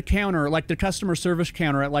up to the counter, like the customer service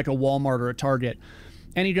counter at like a Walmart or a Target.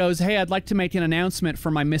 And he goes, "Hey, I'd like to make an announcement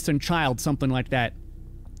for my missing child," something like that.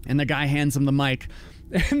 And the guy hands him the mic.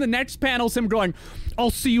 And the next panel's him going,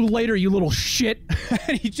 "I'll see you later, you little shit."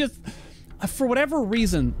 And he just, for whatever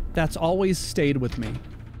reason, that's always stayed with me.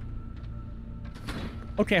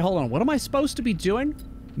 Okay, hold on. What am I supposed to be doing?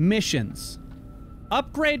 Missions.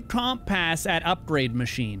 Upgrade comp pass at upgrade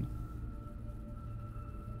machine.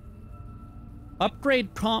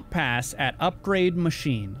 Upgrade comp pass at upgrade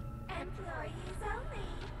machine. Employees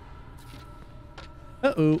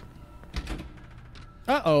only. Uh-oh.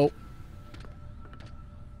 Uh-oh.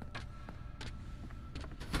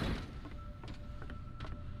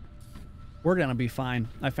 We're gonna be fine.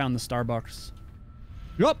 I found the Starbucks.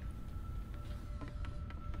 Yup.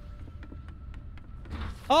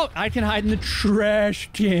 Oh, I can hide in the trash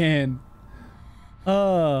can.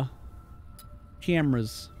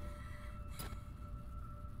 Cameras.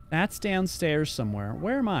 That's downstairs somewhere.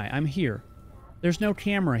 Where am I? I'm here. There's no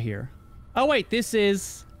camera here. Oh, wait, this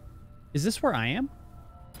is... Is this where I am?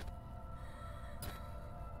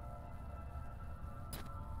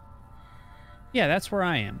 Yeah, that's where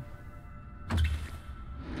I am.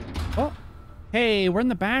 Oh. Hey, we're in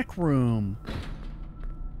the back room.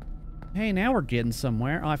 Hey, now we're getting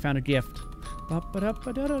somewhere. Oh, I found a gift. I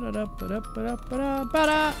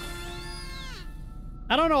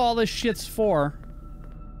don't know all this shit's for.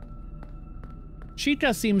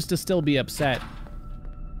 Chica seems to still be upset.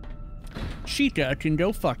 Chica can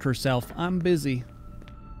go fuck herself. I'm busy.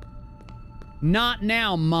 Not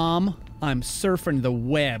now, Mom. I'm surfing the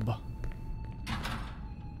web.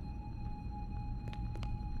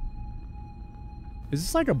 Is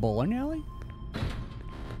this like a bowling alley?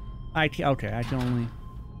 Okay, I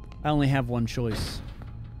only have one choice.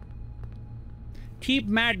 Keep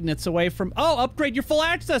magnets away from... Oh, upgrade your full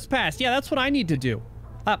access pass. Yeah, that's what I need to do.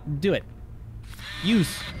 Do it.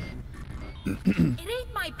 Use. It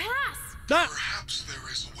ain't my pass. Perhaps there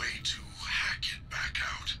is a way to hack it back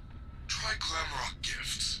out. Try Glamrock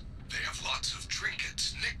Gifts. They have lots of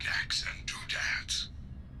trinkets, knickknacks, and doodads.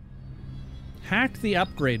 Hack the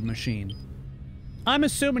upgrade machine. I'm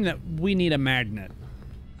assuming that we need a magnet.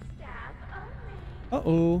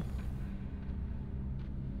 Uh-oh.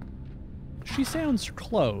 She sounds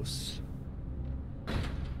close.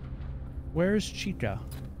 Where's Chica?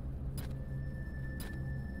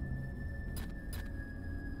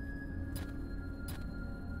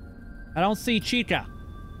 I don't see Chica.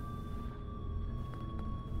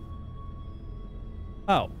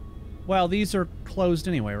 Oh. Well, these are closed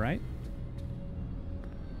anyway, right?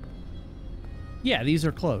 Yeah, these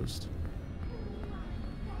are closed.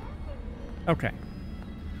 Okay.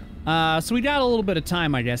 So we got a little bit of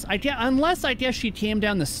time, I guess. Unless I guess she came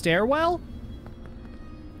down the stairwell.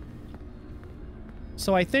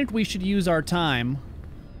 So I think we should use our time.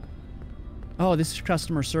 Oh, this is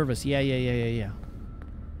customer service. Yeah.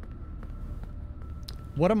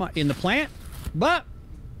 What am I in the plant? But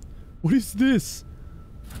what is this?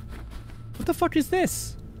 What the fuck is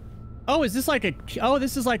this? Oh, is this like a... Oh,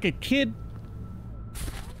 this is like a kid...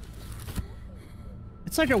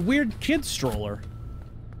 It's like a weird kid stroller.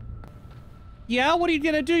 Yeah, what are you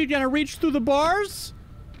gonna do? You gonna reach through the bars?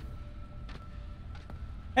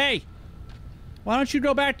 Hey! Why don't you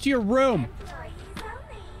go back to your room?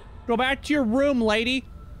 Go back to your room, lady.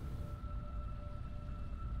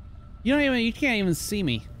 You can't even see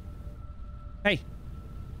me. Hey.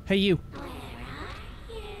 Hey, you.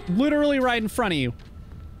 Literally right in front of you.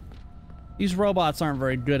 These robots aren't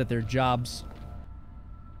very good at their jobs.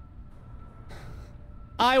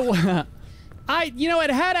 You know, it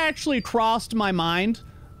had actually crossed my mind.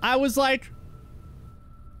 I was like,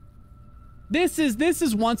 this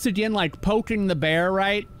is once again like poking the bear,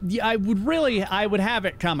 right? I would have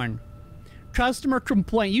it coming. Customer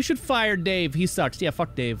complaint. You should fire Dave. He sucks. Yeah,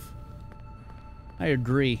 fuck Dave. I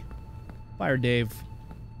agree. Fire Dave.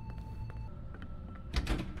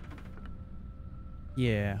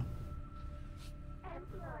 Yeah.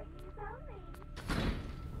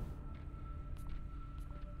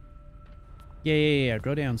 Yeah.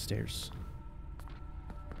 Go downstairs.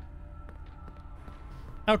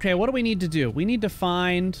 Okay, what do we need to do? We need to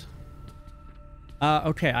find...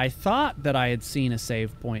 okay, I thought that I had seen a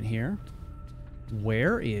save point here.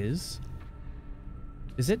 Where is...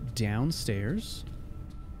 Is it downstairs?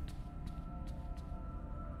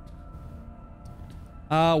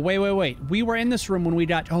 Wait. We were in this room when we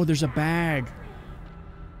got... Oh, there's a bag.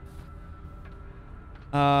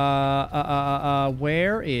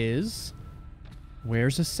 Where is...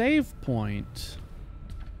 Where's a save point?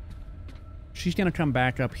 She's gonna come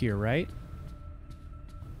back up here, right?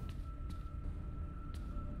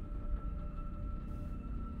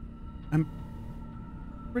 I'm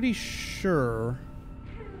pretty sure...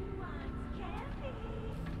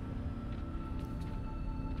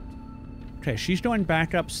 Okay, she's going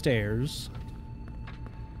back upstairs.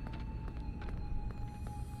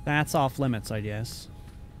 That's off limits, I guess.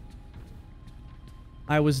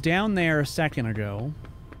 I was down there a second ago.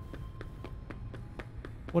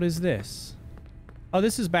 What is this? Oh,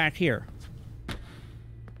 this is back here.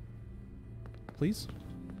 Please?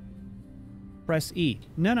 Press E.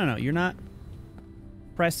 No, you're not.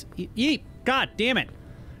 Press E. E! God damn it!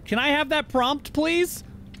 Can I have that prompt, please?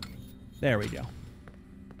 There we go.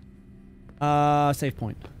 Save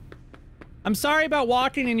point. I'm sorry about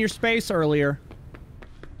walking in your space earlier.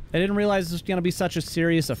 I didn't realize this was gonna be such a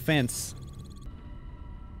serious offense.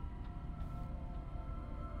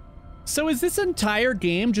 So is this entire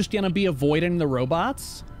game just gonna be avoiding the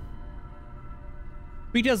robots?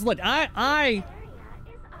 Because look, I'm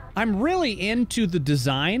really into the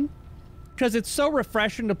design because it's so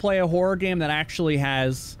refreshing to play a horror game that actually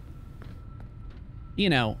has, you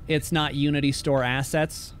know, it's not Unity Store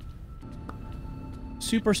assets.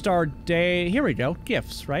 Superstar Day. Here we go.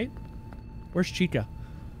 Gifts, right? Where's Chica?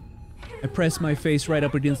 I press my face right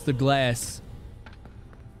up against the glass.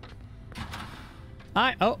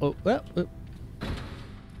 Oh.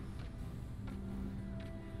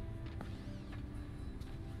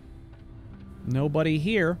 Nobody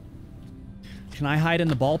here. Can I hide in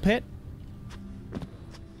the ball pit?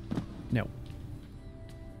 No.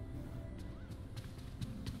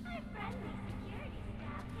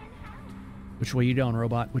 Which way you going,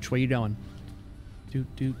 robot? Which way you going?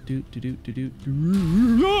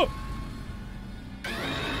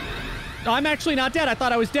 I'm actually not dead. I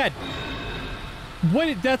thought I was dead.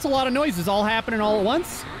 What? That's a lot of noises all happening all at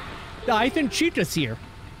once. I think Cheetah's here.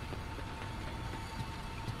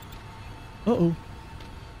 Uh-oh.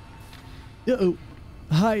 Uh-oh.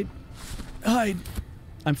 Hide. Hide.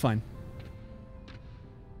 I'm fine.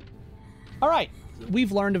 All right.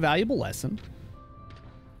 We've learned a valuable lesson.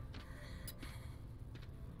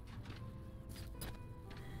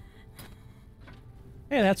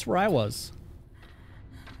 Hey, that's where I was.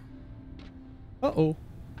 Uh-oh.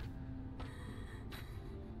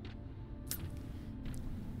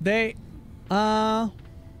 They,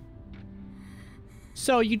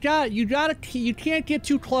 so you can't get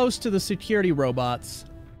too close to the security robots.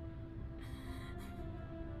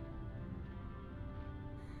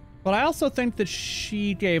 But I also think that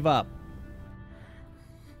she gave up.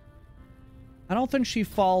 I don't think she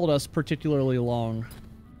followed us particularly long.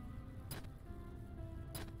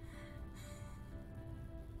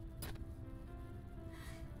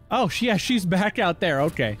 Oh, yeah, she's back out there.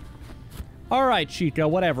 Okay. All right, Chico,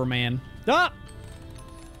 whatever, man. Ah!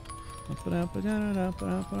 Freddy, I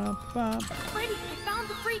found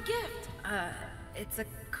the free gift. It's a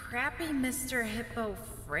crappy Mr. Hippo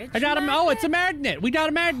fridge. I got him. Oh, it's a magnet. We got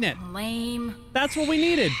a magnet. Lame. That's what we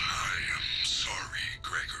needed. I am sorry,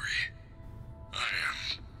 Gregory. I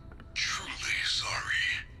am truly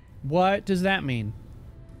sorry. What does that mean?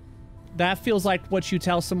 That feels like what you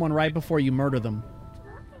tell someone right before you murder them.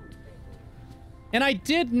 And I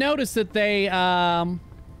did notice that they, oh.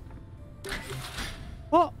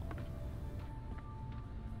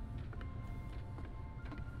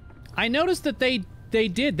 I noticed that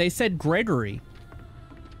they said Gregory.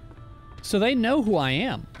 So they know who I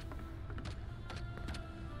am.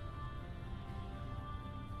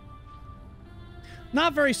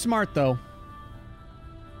 Not very smart, though.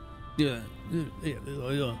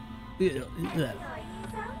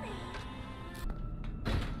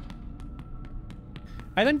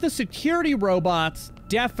 I think the security robots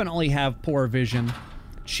definitely have poor vision.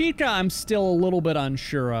 Chica, I'm still a little bit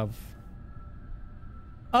unsure of.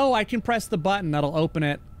 Oh, I can press the button. That'll open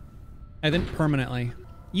it. I think permanently.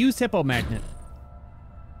 Use Hippo Magnet.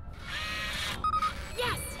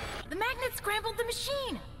 Yes! The magnet scrambled the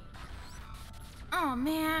machine! Oh,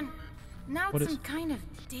 man. Now it's some kind of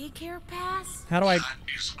daycare pass? How do I... That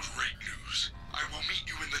is great news. I will meet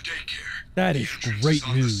you in the daycare. That is great news.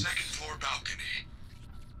 On the second floor balcony.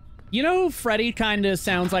 You know who Freddy kind of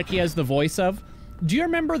sounds like he has the voice of? Do you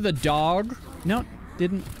remember the dog? No,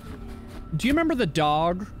 didn't. Do you remember the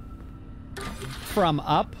dog from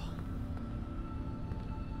Up?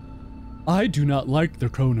 I do not like the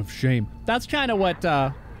cone of shame. That's kind of what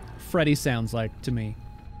Freddy sounds like to me.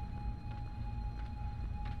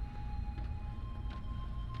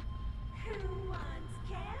 Who wants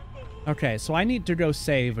candy? Okay, so I need to go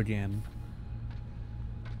save again.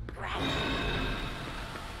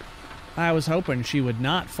 I was hoping she would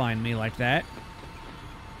not find me like that.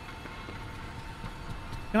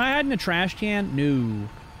 Can I hide in a trash can? No.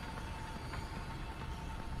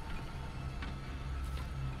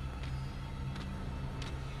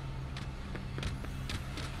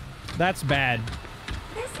 That's bad.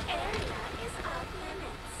 This area is off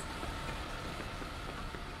limits.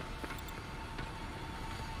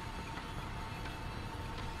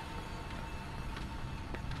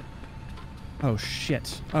 Oh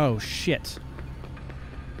shit. Oh shit.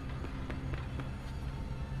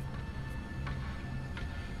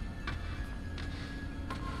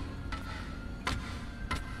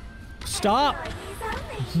 Stop!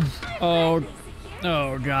 Oh,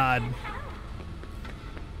 oh god.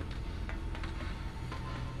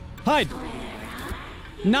 Hide!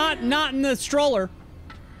 Not in the stroller.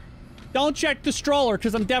 Don't check the stroller,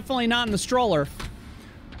 because I'm definitely not in the stroller.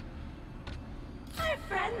 Our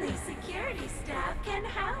friendly security staff can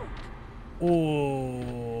help.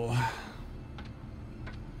 Oh.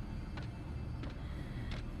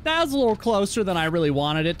 That was a little closer than I really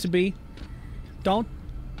wanted it to be. Don't.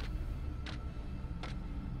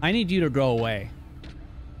 I need you to go away.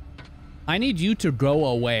 I need you to go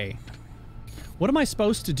away. What am I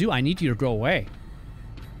supposed to do? I need you to go away.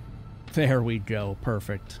 There we go.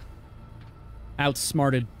 Perfect.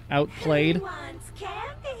 Outsmarted. Outplayed. Who wants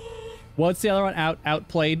candy? What's the other one?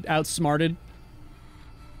 Outplayed. Outsmarted.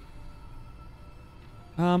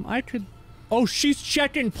 I could... Oh, she's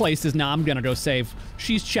checking places. Nah, I'm gonna go save.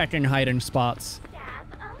 She's checking hiding spots. Staff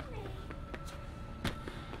only.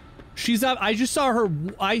 She's up. I just saw her.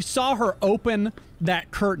 I saw her open that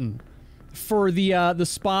curtain for the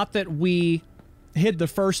spot that we hid the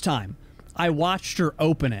first time. I watched her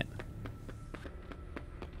open it.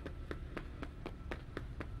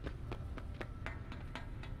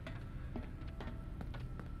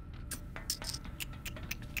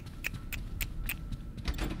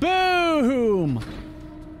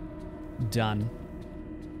 done.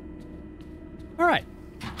 Alright.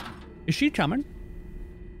 Is she coming?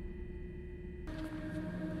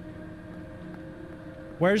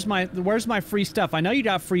 Where's my free stuff? I know you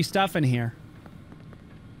got free stuff in here.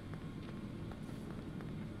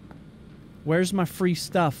 Where's my free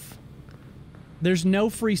stuff? There's no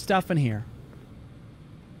free stuff in here.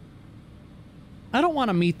 I don't want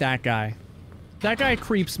to meet that guy. That guy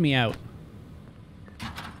creeps me out.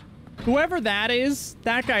 Whoever that is,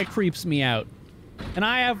 that guy creeps me out. And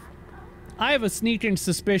I have a sneaking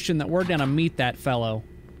suspicion that we're gonna meet that fellow.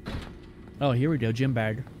 Oh, here we go, gym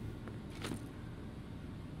bag.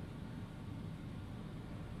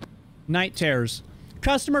 Night terrors.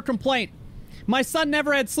 Customer complaint. My son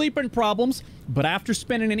never had sleeping problems, but after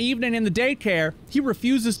spending an evening in the daycare, he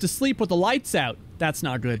refuses to sleep with the lights out. That's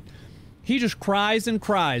not good. He just cries and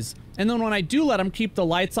cries. And then when I do let him keep the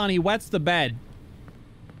lights on, he wets the bed.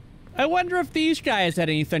 I wonder if these guys had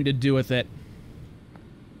anything to do with it.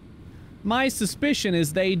 My suspicion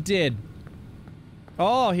is they did.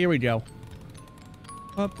 Oh, here we go.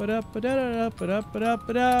 I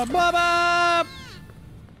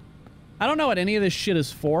don't know what any of this shit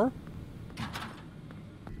is for.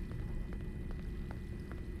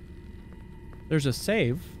 There's a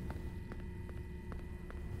save.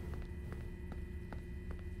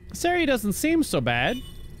 This area doesn't seem so bad.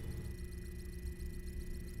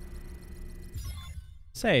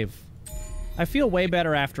 Save. I feel way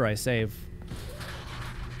better after I save.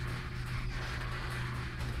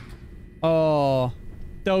 Oh,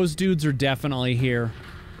 those dudes are definitely here.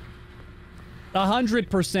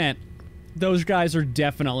 100%. Those guys are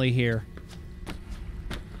definitely here.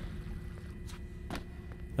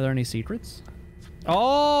 Are there any secrets?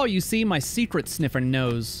 Oh, you see my secret sniffer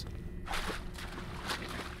nose.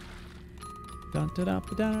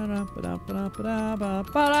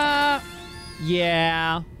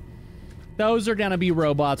 Yeah. Those are gonna be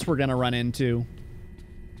robots we're gonna run into.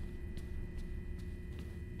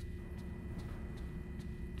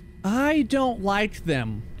 I don't like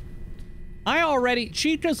them.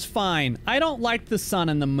 Chica's fine. I don't like the sun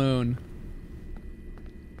and the moon.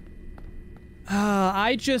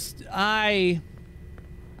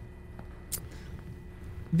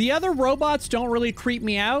 The other robots don't really creep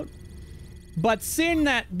me out, but seeing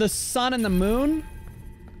that the sun and the moon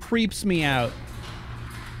creeps me out.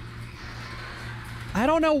 I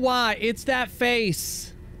don't know why. It's that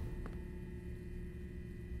face.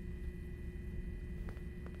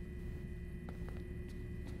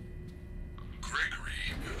 Gregory,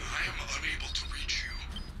 I am unable to reach you.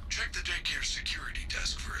 Check the daycare security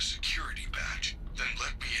desk for a security badge, then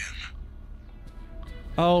let me in.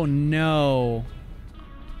 Oh no.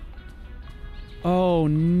 Oh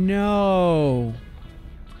no.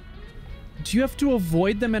 Do you have to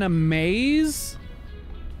avoid them in a maze?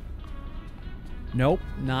 Nope,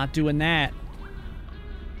 not doing that.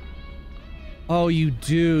 Oh, you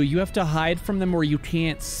do. You have to hide from them where you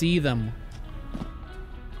can't see them.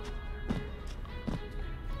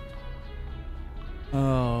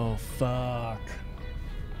 Oh, fuck.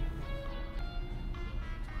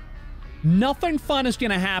 Nothing fun is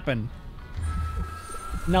gonna happen.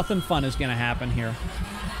 Nothing fun is gonna happen here.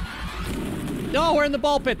 Oh, we're in the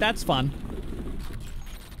ball pit. That's fun.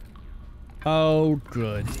 Oh,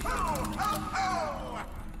 good.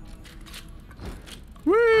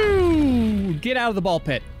 Woo! Get out of the ball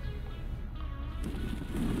pit.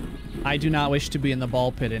 I do not wish to be in the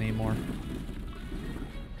ball pit anymore.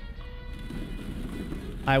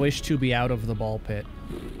 I wish to be out of the ball pit.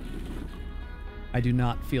 I do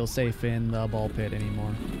not feel safe in the ball pit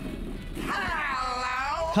anymore.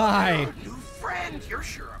 Hello! Hi! New friend, you're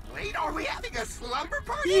sure late. Are we having a slumber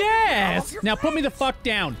party? Yes! Now put me the fuck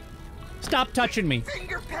down. Stop touching me.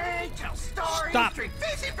 Finger paint, tell stories, Stop. drink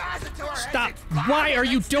fizzy pository. Stop. Why are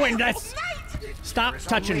you doing this? Stop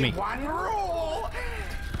touching me. One rule.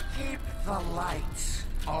 Keep the lights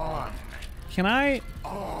on. Can I?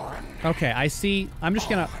 On. Okay, I see. I'm just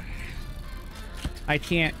gonna... I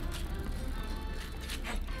can't...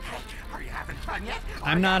 Hey, are you having fun yet?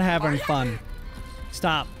 I'm not having fun.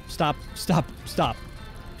 Stop. Stop. Stop. Stop.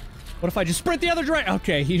 What if I just sprint the other direction?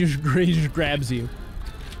 Okay, he just grabs you.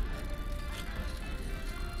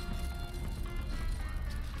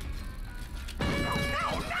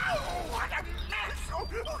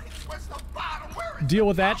 Deal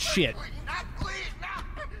with that shit.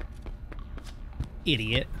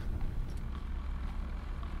 Idiot.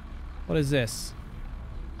 What is this?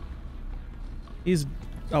 He's...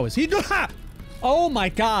 Oh, is he... Oh my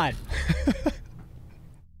god!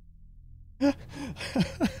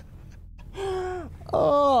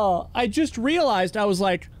 Oh, I just realized, I was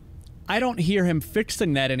like, I don't hear him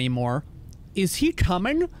fixing that anymore. is he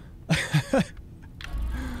coming?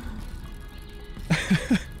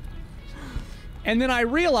 And then I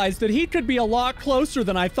realized that he could be a lot closer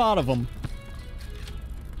than I thought of him.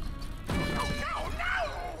 No!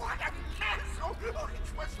 What a mess! Oh, it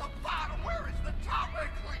was the bottom. Where is the top?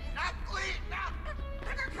 Clean up.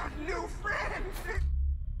 I got new friends.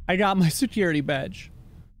 I got my security badge.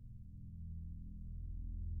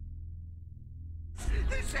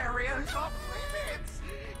 This area is off limits.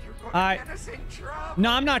 You're gonna get us in trouble. No,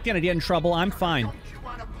 I'm not gonna get in trouble. I'm fine.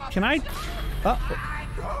 Can I? No!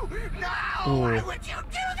 Why would you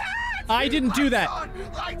do that? I didn't do that.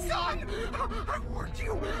 Lights on. I warned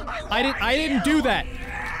you. I didn't do that.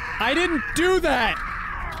 I didn't do that.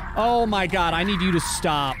 Oh my god, I need you to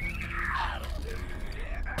stop.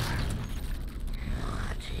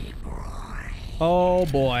 Oh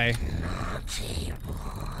boy.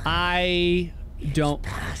 I don't.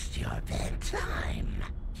 Past your bedtime.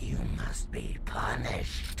 You must be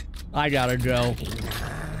punished. I gotta go.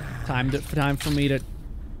 Time for me to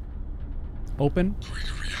open.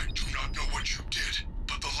 Gregory, I do not know what you did,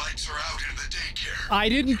 but the lights are out in the daycare. I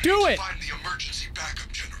didn't do it. Find the emergency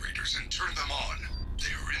backup generators and turn them on.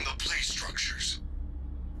 They are in the play structures.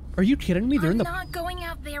 Are you kidding me? They're in the. I'm not going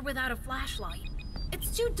out there without a flashlight.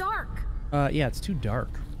 It's too dark. Yeah, it's too dark.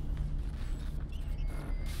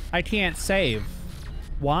 I can't save.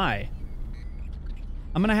 Why?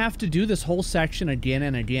 I'm gonna have to do this whole section again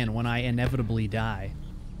and again when I inevitably die.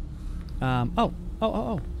 Oh.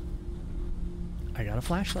 I got a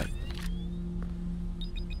flashlight.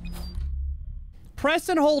 Press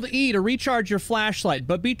and hold E to recharge your flashlight,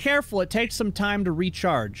 but be careful, it takes some time to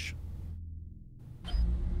recharge.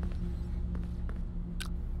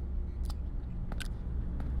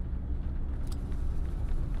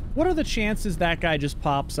 What are the chances that guy just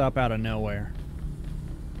pops up out of nowhere?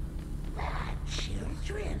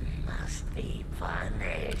 Children must be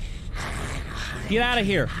punished. Get out of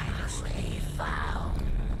here.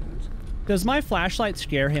 Does my flashlight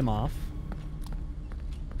scare him off?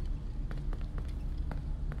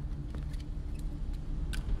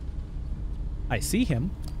 I see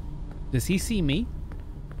him. Does he see me?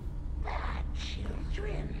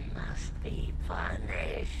 Children must be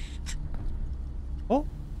punished. Oh.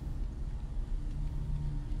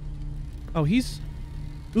 Oh, he's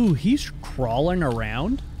crawling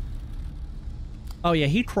around? Oh yeah,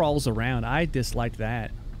 he crawls around. I dislike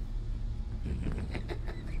that.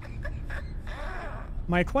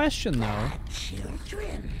 My question, though,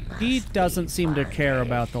 he doesn't seem to care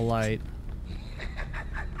about the light.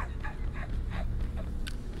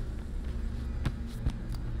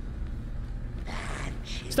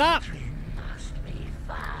 Stop!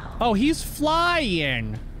 Oh, he's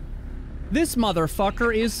flying! This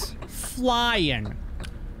motherfucker is flying.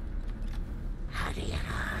 How do you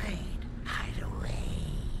hide? Hide away.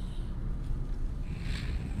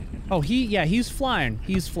 Oh, he's flying.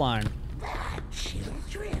 He's flying.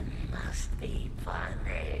 Children must be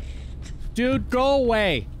punished. Dude, go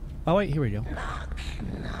away. Oh, wait, here we go. Knock.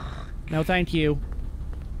 No, thank you.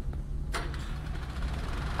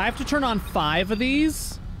 I have to turn on 5 of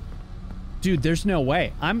these? Dude, there's no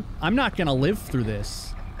way. I'm not gonna live through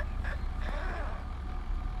this.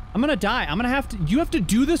 I'm gonna die. I'm gonna have to... You have to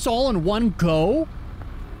do this all in one go?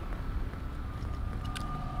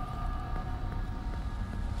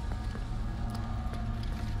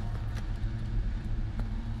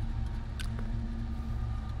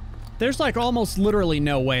 There's like almost literally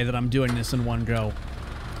no way that I'm doing this in one go.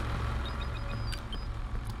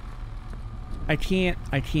 I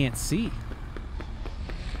can't see.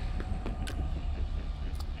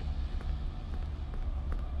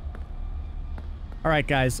 All right,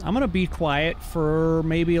 guys, I'm gonna be quiet for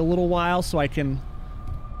maybe a little while so I can...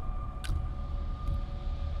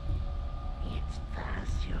 It's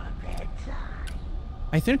past your bedtime.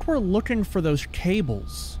 I think we're looking for those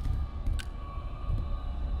cables.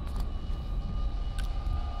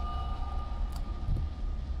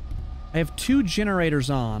 I have 2 generators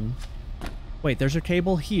on. Wait, there's a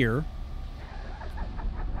cable here.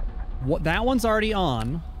 What? That one's already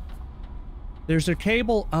on. There's a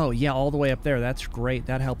cable... Oh, yeah, all the way up there. That's great.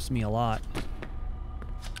 That helps me a lot.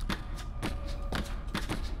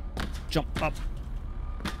 Jump up.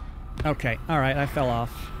 Okay, alright, I fell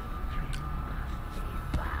off.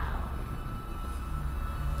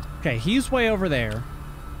 Okay, he's way over there.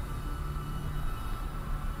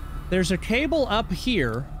 There's a cable up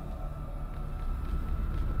here.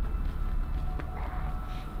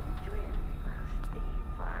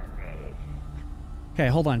 Okay,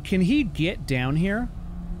 hold on. Can he get down here?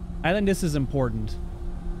 I think this is important.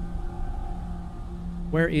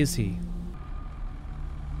 Where is he?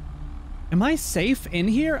 Am I safe in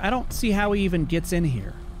here? I don't see how he even gets in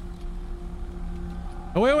here.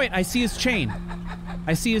 Oh, wait. I see his chain.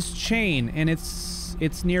 I see his chain, and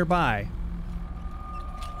it's nearby.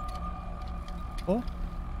 Oh,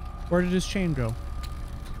 where did his chain go?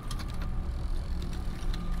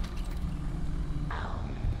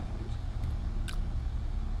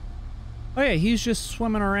 Oh yeah, he's just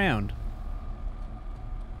swimming around.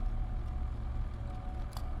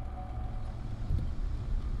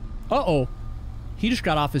 Uh-oh. He just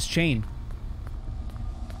got off his chain.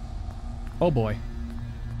 Oh boy.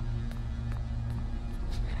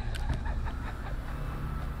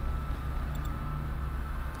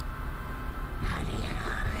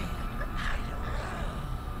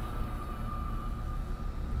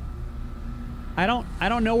 I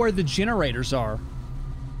don't know where the generators are.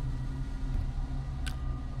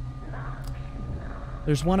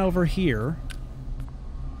 There's one over here.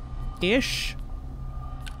 Ish.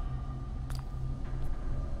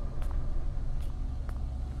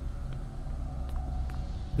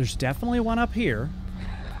 There's definitely one up here.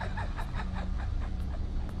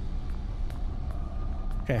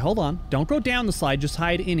 Okay, hold on. Don't go down the slide, just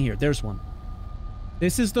hide in here. There's one.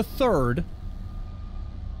 This is the third.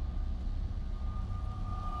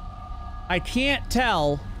 I can't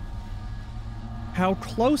tell how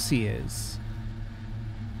close he is.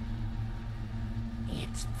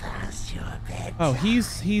 It's past your bedtime. Oh,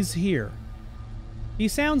 he's here. He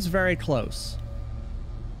sounds very close.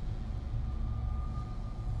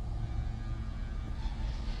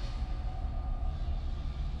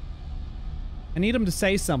 I need him to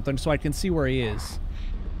say something so I can see where he is.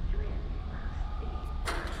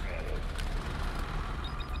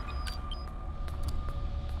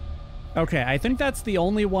 Okay, I think that's the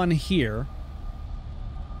only one here.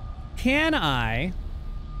 Can I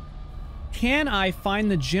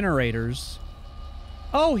find the generators?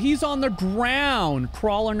 Oh, he's on the ground,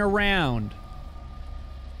 crawling around.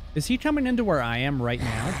 Is he coming into where I am right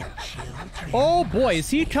now? Oh boy, is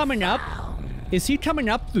he coming up? Is he coming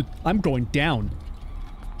up? I'm going down.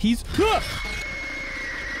 He's...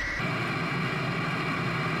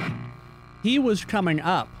 He was coming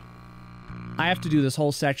up. I have to do this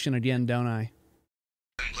whole section again, don't I?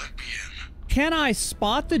 Can I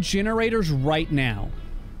spot the generators right now?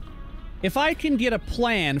 If I can get a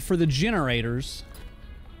plan for the generators...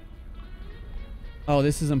 Oh,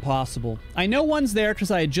 this is impossible. I know one's there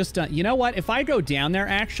because I had just done... You know what? If I go down there,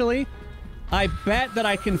 actually, I bet that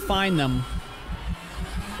I can find them.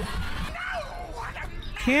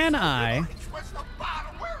 Can I...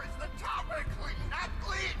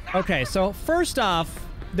 Okay, so first off,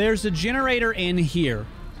 there's a generator in here.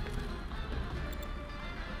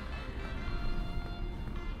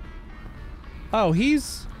 Oh,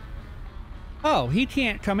 he's... Oh, he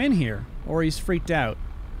can't come in here, or he's freaked out.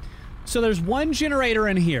 So there's one generator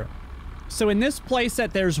in here. So in this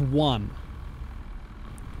playset, there's one.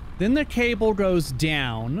 Then the cable goes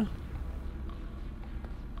down.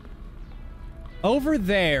 Over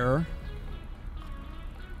there...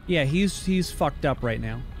 Yeah, he's fucked up right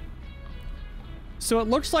now. So it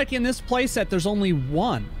looks like in this playset, there's only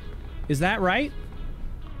one. Is that right?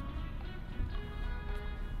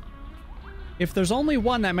 If there's only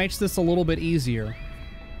one, that makes this a little bit easier.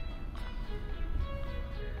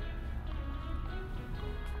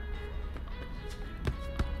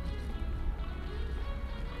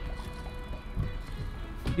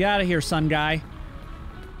 Get out of here, sun guy.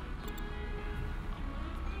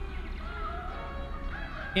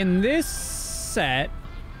 In this set...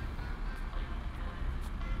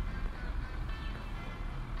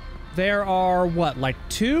 There are, what, like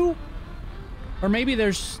two? Or maybe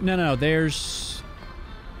there's... No, there's...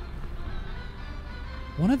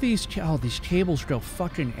 One of these... Oh, these cables go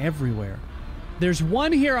fucking everywhere. There's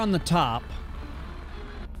one here on the top.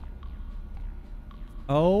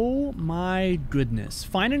 Oh my goodness.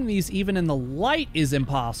 Finding these even in the light is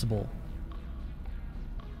impossible.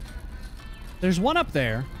 There's one up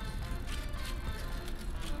there.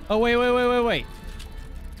 Oh, wait.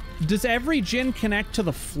 Does every gen connect to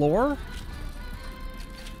the floor?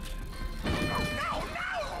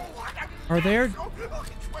 Are there...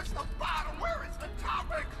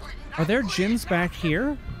 Are there gens back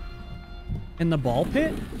here? In the ball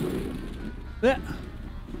pit?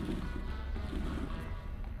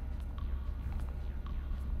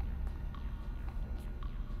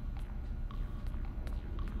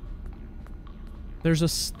 There's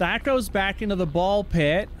a... That goes back into the ball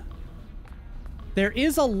pit. There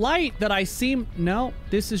is a light that I seem... No,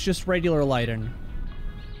 this is just regular lighting.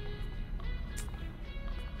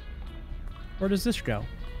 Where does this go?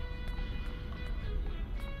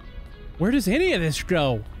 Where does any of this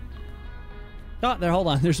go? Oh, there, hold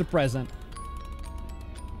on. There's a present.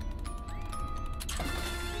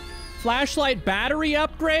 Flashlight battery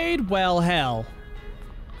upgrade? Well, hell.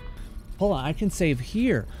 Hold on, I can save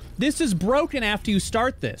here. This is broken after you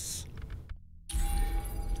start this.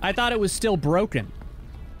 I thought it was still broken.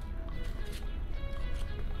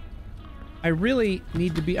 I really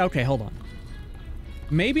need to be... Okay, hold on.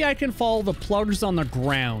 Maybe I can follow the plugs on the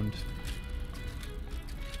ground.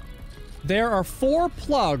 There are 4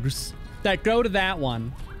 plugs that go to that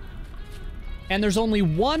one. And there's only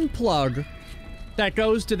 1 plug that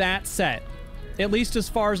goes to that set. At least as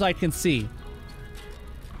far as I can see.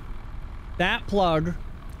 That plug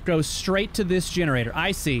goes straight to this generator.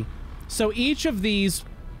 I see. So each of these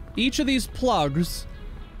plugs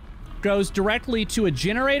goes directly to a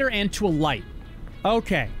generator and to a light.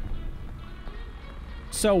 Okay.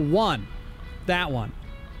 So 1, that one.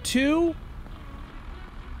 2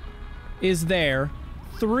 is there.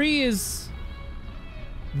 3 is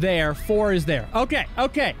there. 4 is there. Okay,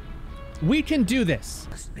 okay. We can do this.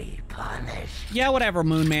 Must be punished. Yeah, whatever,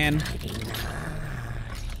 Moon Man.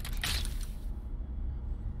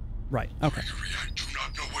 Right, okay. Gregory, I do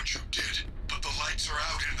not know what you did, but the lights are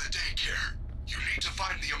out in the daycare. You need to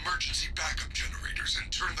find the emergency backup generators and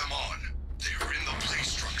turn them on. They are in the play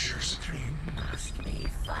structures. Children must be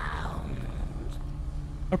found.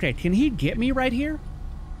 Okay, can he get me right here?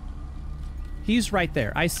 He's right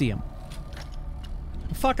there. I see him.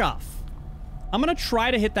 Fuck off. I'm gonna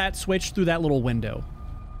try to hit that switch through that little window.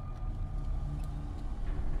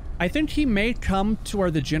 I think he may come to where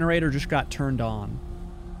the generator just got turned on.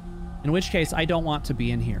 In which case, I don't want to be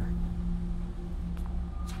in here.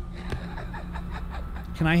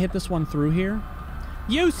 Can I hit this one through here?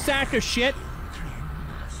 You sack of shit!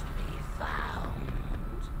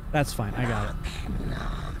 That's fine, I got it.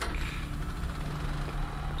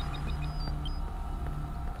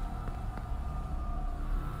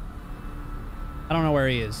 I don't know where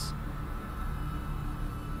he is.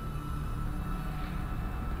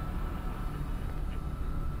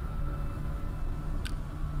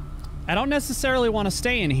 I don't necessarily want to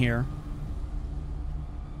stay in here,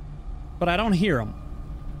 but I don't hear him.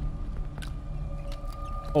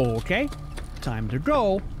 Okay, time to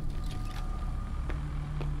go.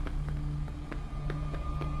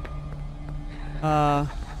 How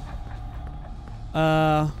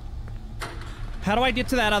do I get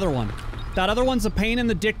to that other one? That other one's a pain in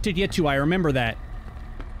the dick to get to, I remember that.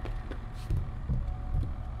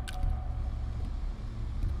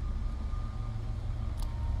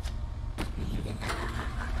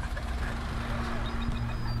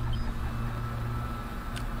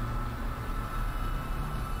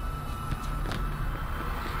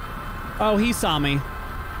 Oh, he saw me.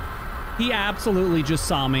 He absolutely just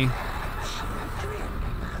saw me.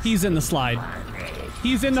 He's in the slide.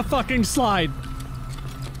 He's in the fucking slide.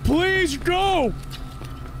 Please go!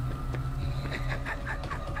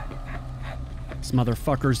 This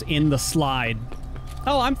motherfucker's in the slide.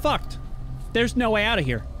 Oh, I'm fucked. There's no way out of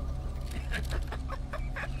here.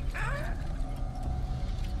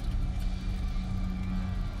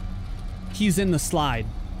 He's in the slide.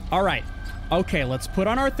 All right. Okay, let's put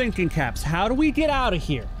on our thinking caps. How do we get out of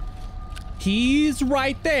here? He's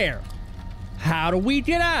right there. How do we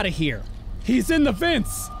get out of here? He's in the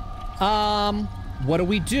vents. What do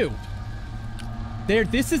we do?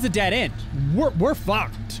 This is a dead end. We're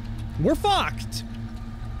fucked. We're fucked.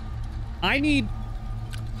 I need...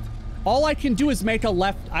 All I can do is make a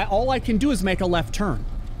left... all I can do is make a left turn.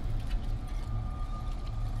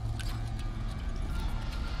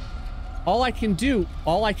 All I can do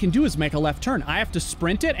is make a left turn. I have to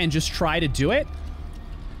sprint it and just try to do it?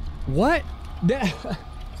 What?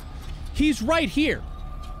 He's right here.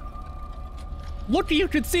 Look, you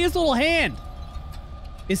can see his little hand.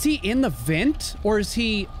 Is he in the vent? Or is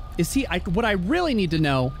he... what I really need to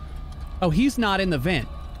know... Oh, he's not in the vent.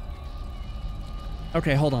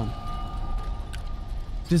 Okay, hold on.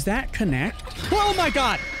 Does that connect? Oh my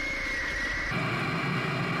god!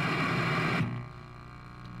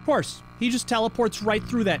 Of course. He just teleports right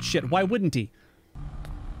through that shit. Why wouldn't he?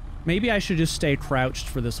 Maybe I should just stay crouched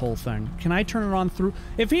for this whole thing. Can I turn it on through?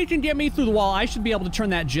 If he can get me through the wall, I should be able to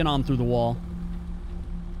turn that gen on through the wall.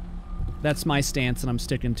 That's my stance, and I'm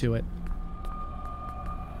sticking to it.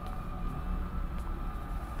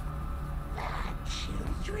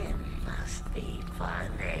 Children must be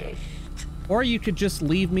punished. Or you could just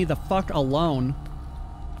leave me the fuck alone.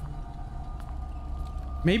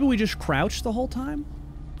 Maybe we just crouch the whole time?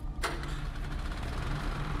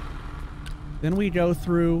 Then we go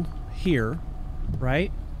through here,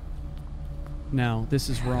 right? No, this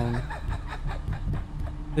is wrong.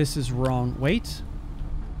 This is wrong. Wait.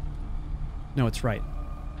 No, it's right.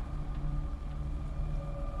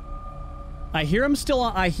 I hear him still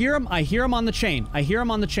on, I hear him on the chain. I hear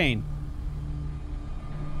him on the chain.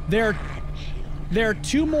 There are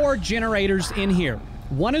 2 more generators in here.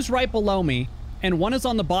 One is right below me, and one is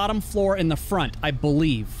on the bottom floor in the front, I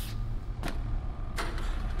believe.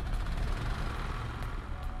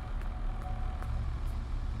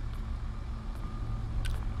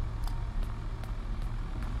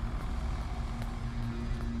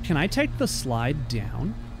 Can I take the slide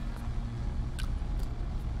down?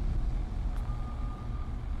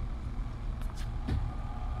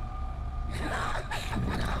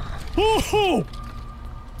 Oh!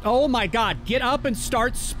 Oh my god, get up and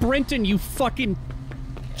start sprinting, you fucking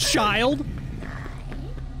child!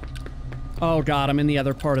 Oh god, I'm in the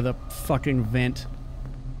other part of the fucking vent.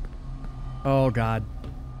 Oh god.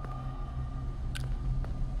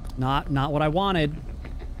 Not what I wanted.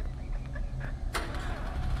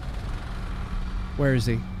 Where is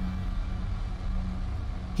he?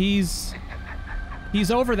 He's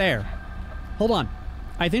over there. Hold on.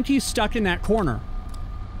 I think he's stuck in that corner.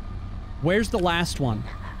 Where's the last one?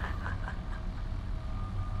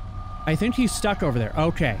 I think he's stuck over there.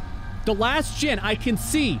 Okay. The last gen, I can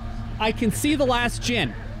see. I can see the last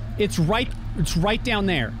gen. It's right down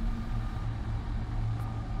there.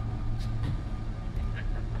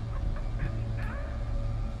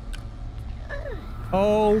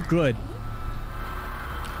 Oh, good.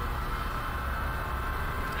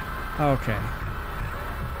 Okay.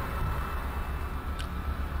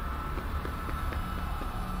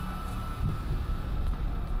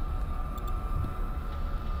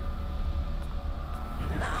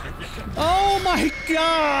 Oh my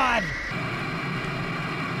god!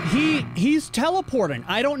 He's teleporting.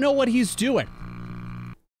 I don't know what he's doing.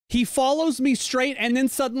 He follows me straight and then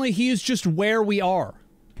suddenly he is just where we are.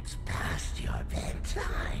 It's past your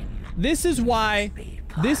bedtime. This is why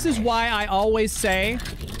I always say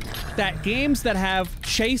that games that have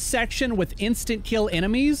chase section with instant kill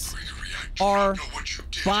enemies are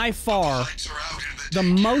by far the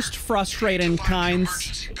most frustrating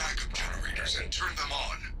kinds.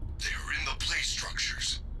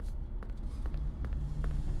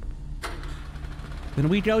 Then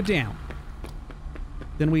we go down.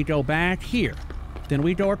 Then we go back here. Then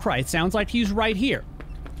we go across. It sounds like he's right here.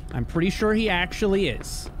 I'm pretty sure he actually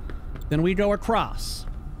is. Then we go across.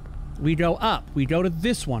 We go up. We go to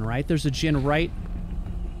this one, right? There's a gen right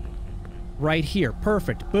here.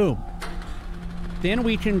 Perfect. Boom. Then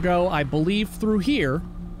we can go, I believe, through here.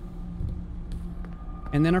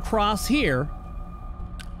 And then across here.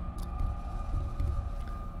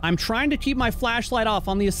 I'm trying to keep my flashlight off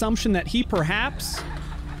on the assumption that he perhaps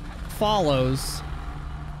follows.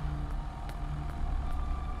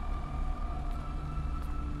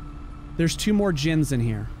 There's 2 more gens in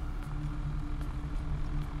here.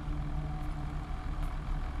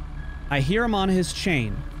 I hear him on his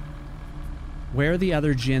chain. Where are the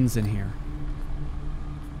other gens in here?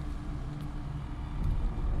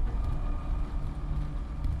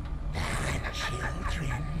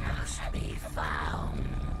 Children must be found.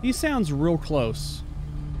 He sounds real close.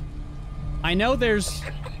 I know there's...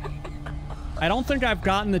 I don't think I've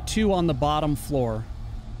gotten the 2 on the bottom floor.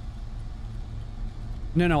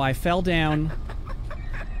 No, I fell down.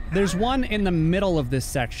 There's one in the middle of this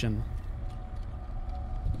section.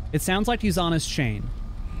 It sounds like he's on his chain.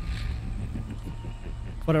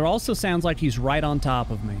 But it also sounds like he's right on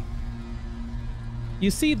top of me.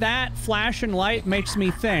 You see, that flashing light makes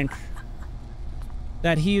me think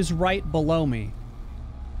that he is right below me.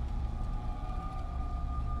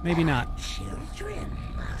 Maybe not. Children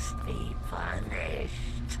must be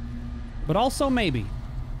punished. But also maybe.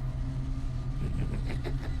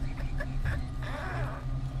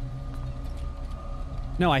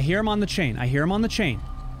 No, I hear him on the chain. I hear him on the chain.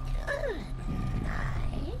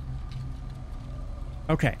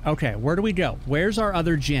 Okay, where do we go? Where's our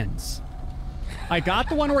other gens? I got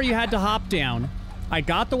the one where you had to hop down. I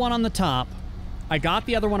got the one on the top. I got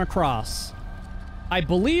the other one across. I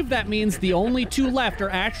believe that means the only 2 left are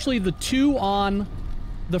actually the 2 on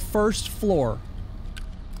the first floor.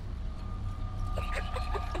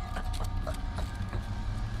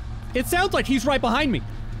 It sounds like he's right behind me.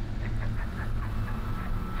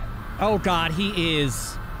 Oh god, he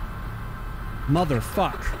is.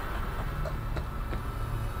 Motherfuck.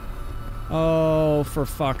 Oh, for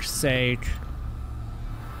fuck's sake.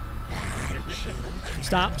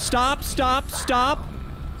 Stop, stop, stop, stop.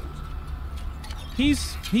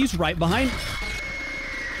 He's right behind.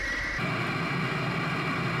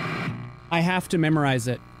 I have to memorize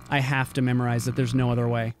it. I have to memorize it. There's no other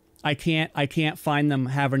way. I can't find them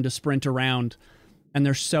having to sprint around And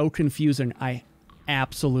they're so confusing. I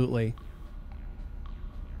absolutely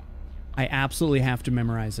have to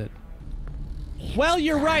memorize it. Well,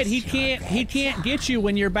 you're right. He can't get you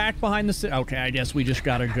when you're back behind the okay, I guess we just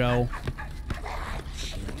gotta go.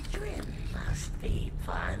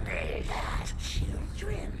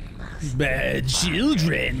 Bad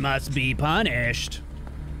children must be punished.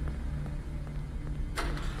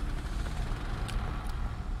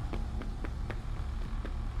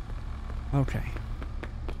 Okay.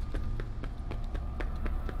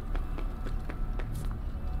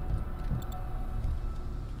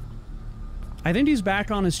 I think he's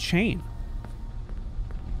back on his chain.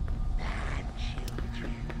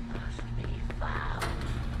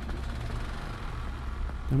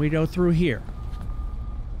 And we go through here.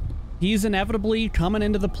 He's inevitably coming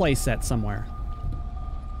into the playset somewhere.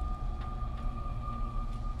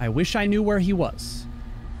 I wish I knew where he was.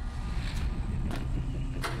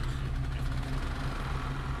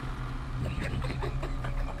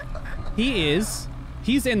 He's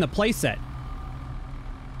in the playset.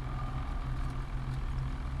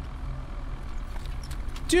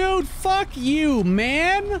 Dude, fuck you,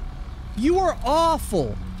 man! You are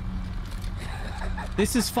awful!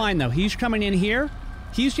 This is fine, though. He's coming in here.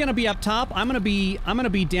 He's gonna be up top. I'm gonna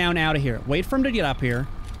be down out of here. Wait for him to get up here.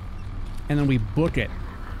 And then we book it.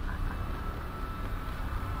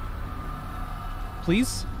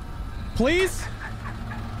 Please? Please?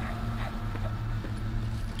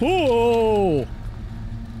 Oh!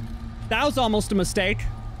 That was almost a mistake.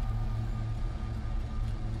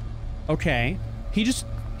 Okay. He just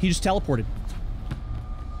teleported.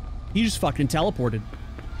 He just fucking teleported.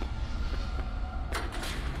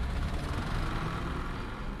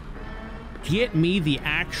 Get me the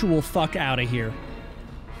actual fuck out of here.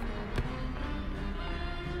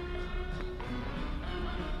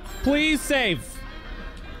 Please save.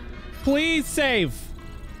 Please save.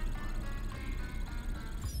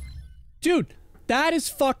 Dude, that is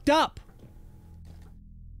fucked up.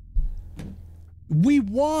 We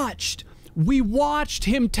watched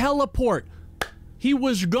him teleport. He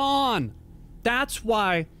was gone. That's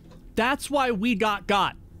why we got.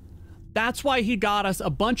 That's why he got us a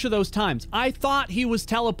bunch of those times. I thought he was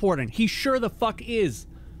teleporting. He sure the fuck is.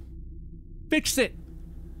 Fix it.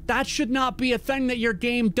 That should not be a thing that your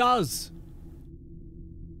game does.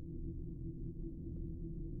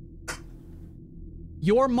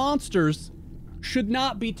 Your monsters should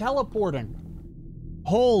not be teleporting.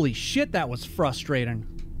 Holy shit, that was frustrating.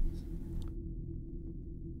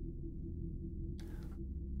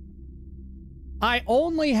 I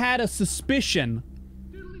only had a suspicion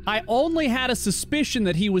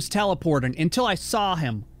that he was teleporting until I saw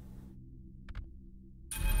him.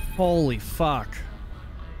 Holy fuck.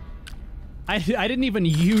 I didn't even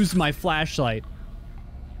use my flashlight.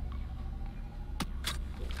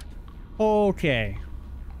 Okay.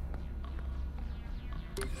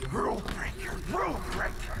 Rule breaker, rule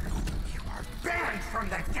breaker. You are banned from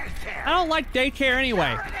the daycare. I don't like daycare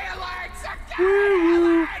anyway.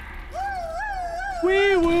 Woo-woo.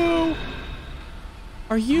 Wee-woo.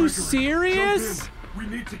 Are you Gregory, serious? jump in.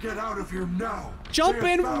 We need to get out of here now. Jump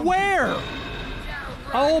in where?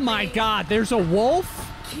 Oh my god, there's a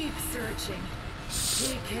wolf? Keep searching.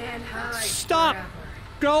 He can't hide. Stop. Forever.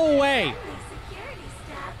 Go away. Security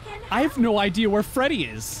staff can I have no idea where Freddy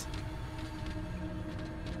is.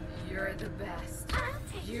 You're the best.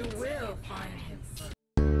 You will find him.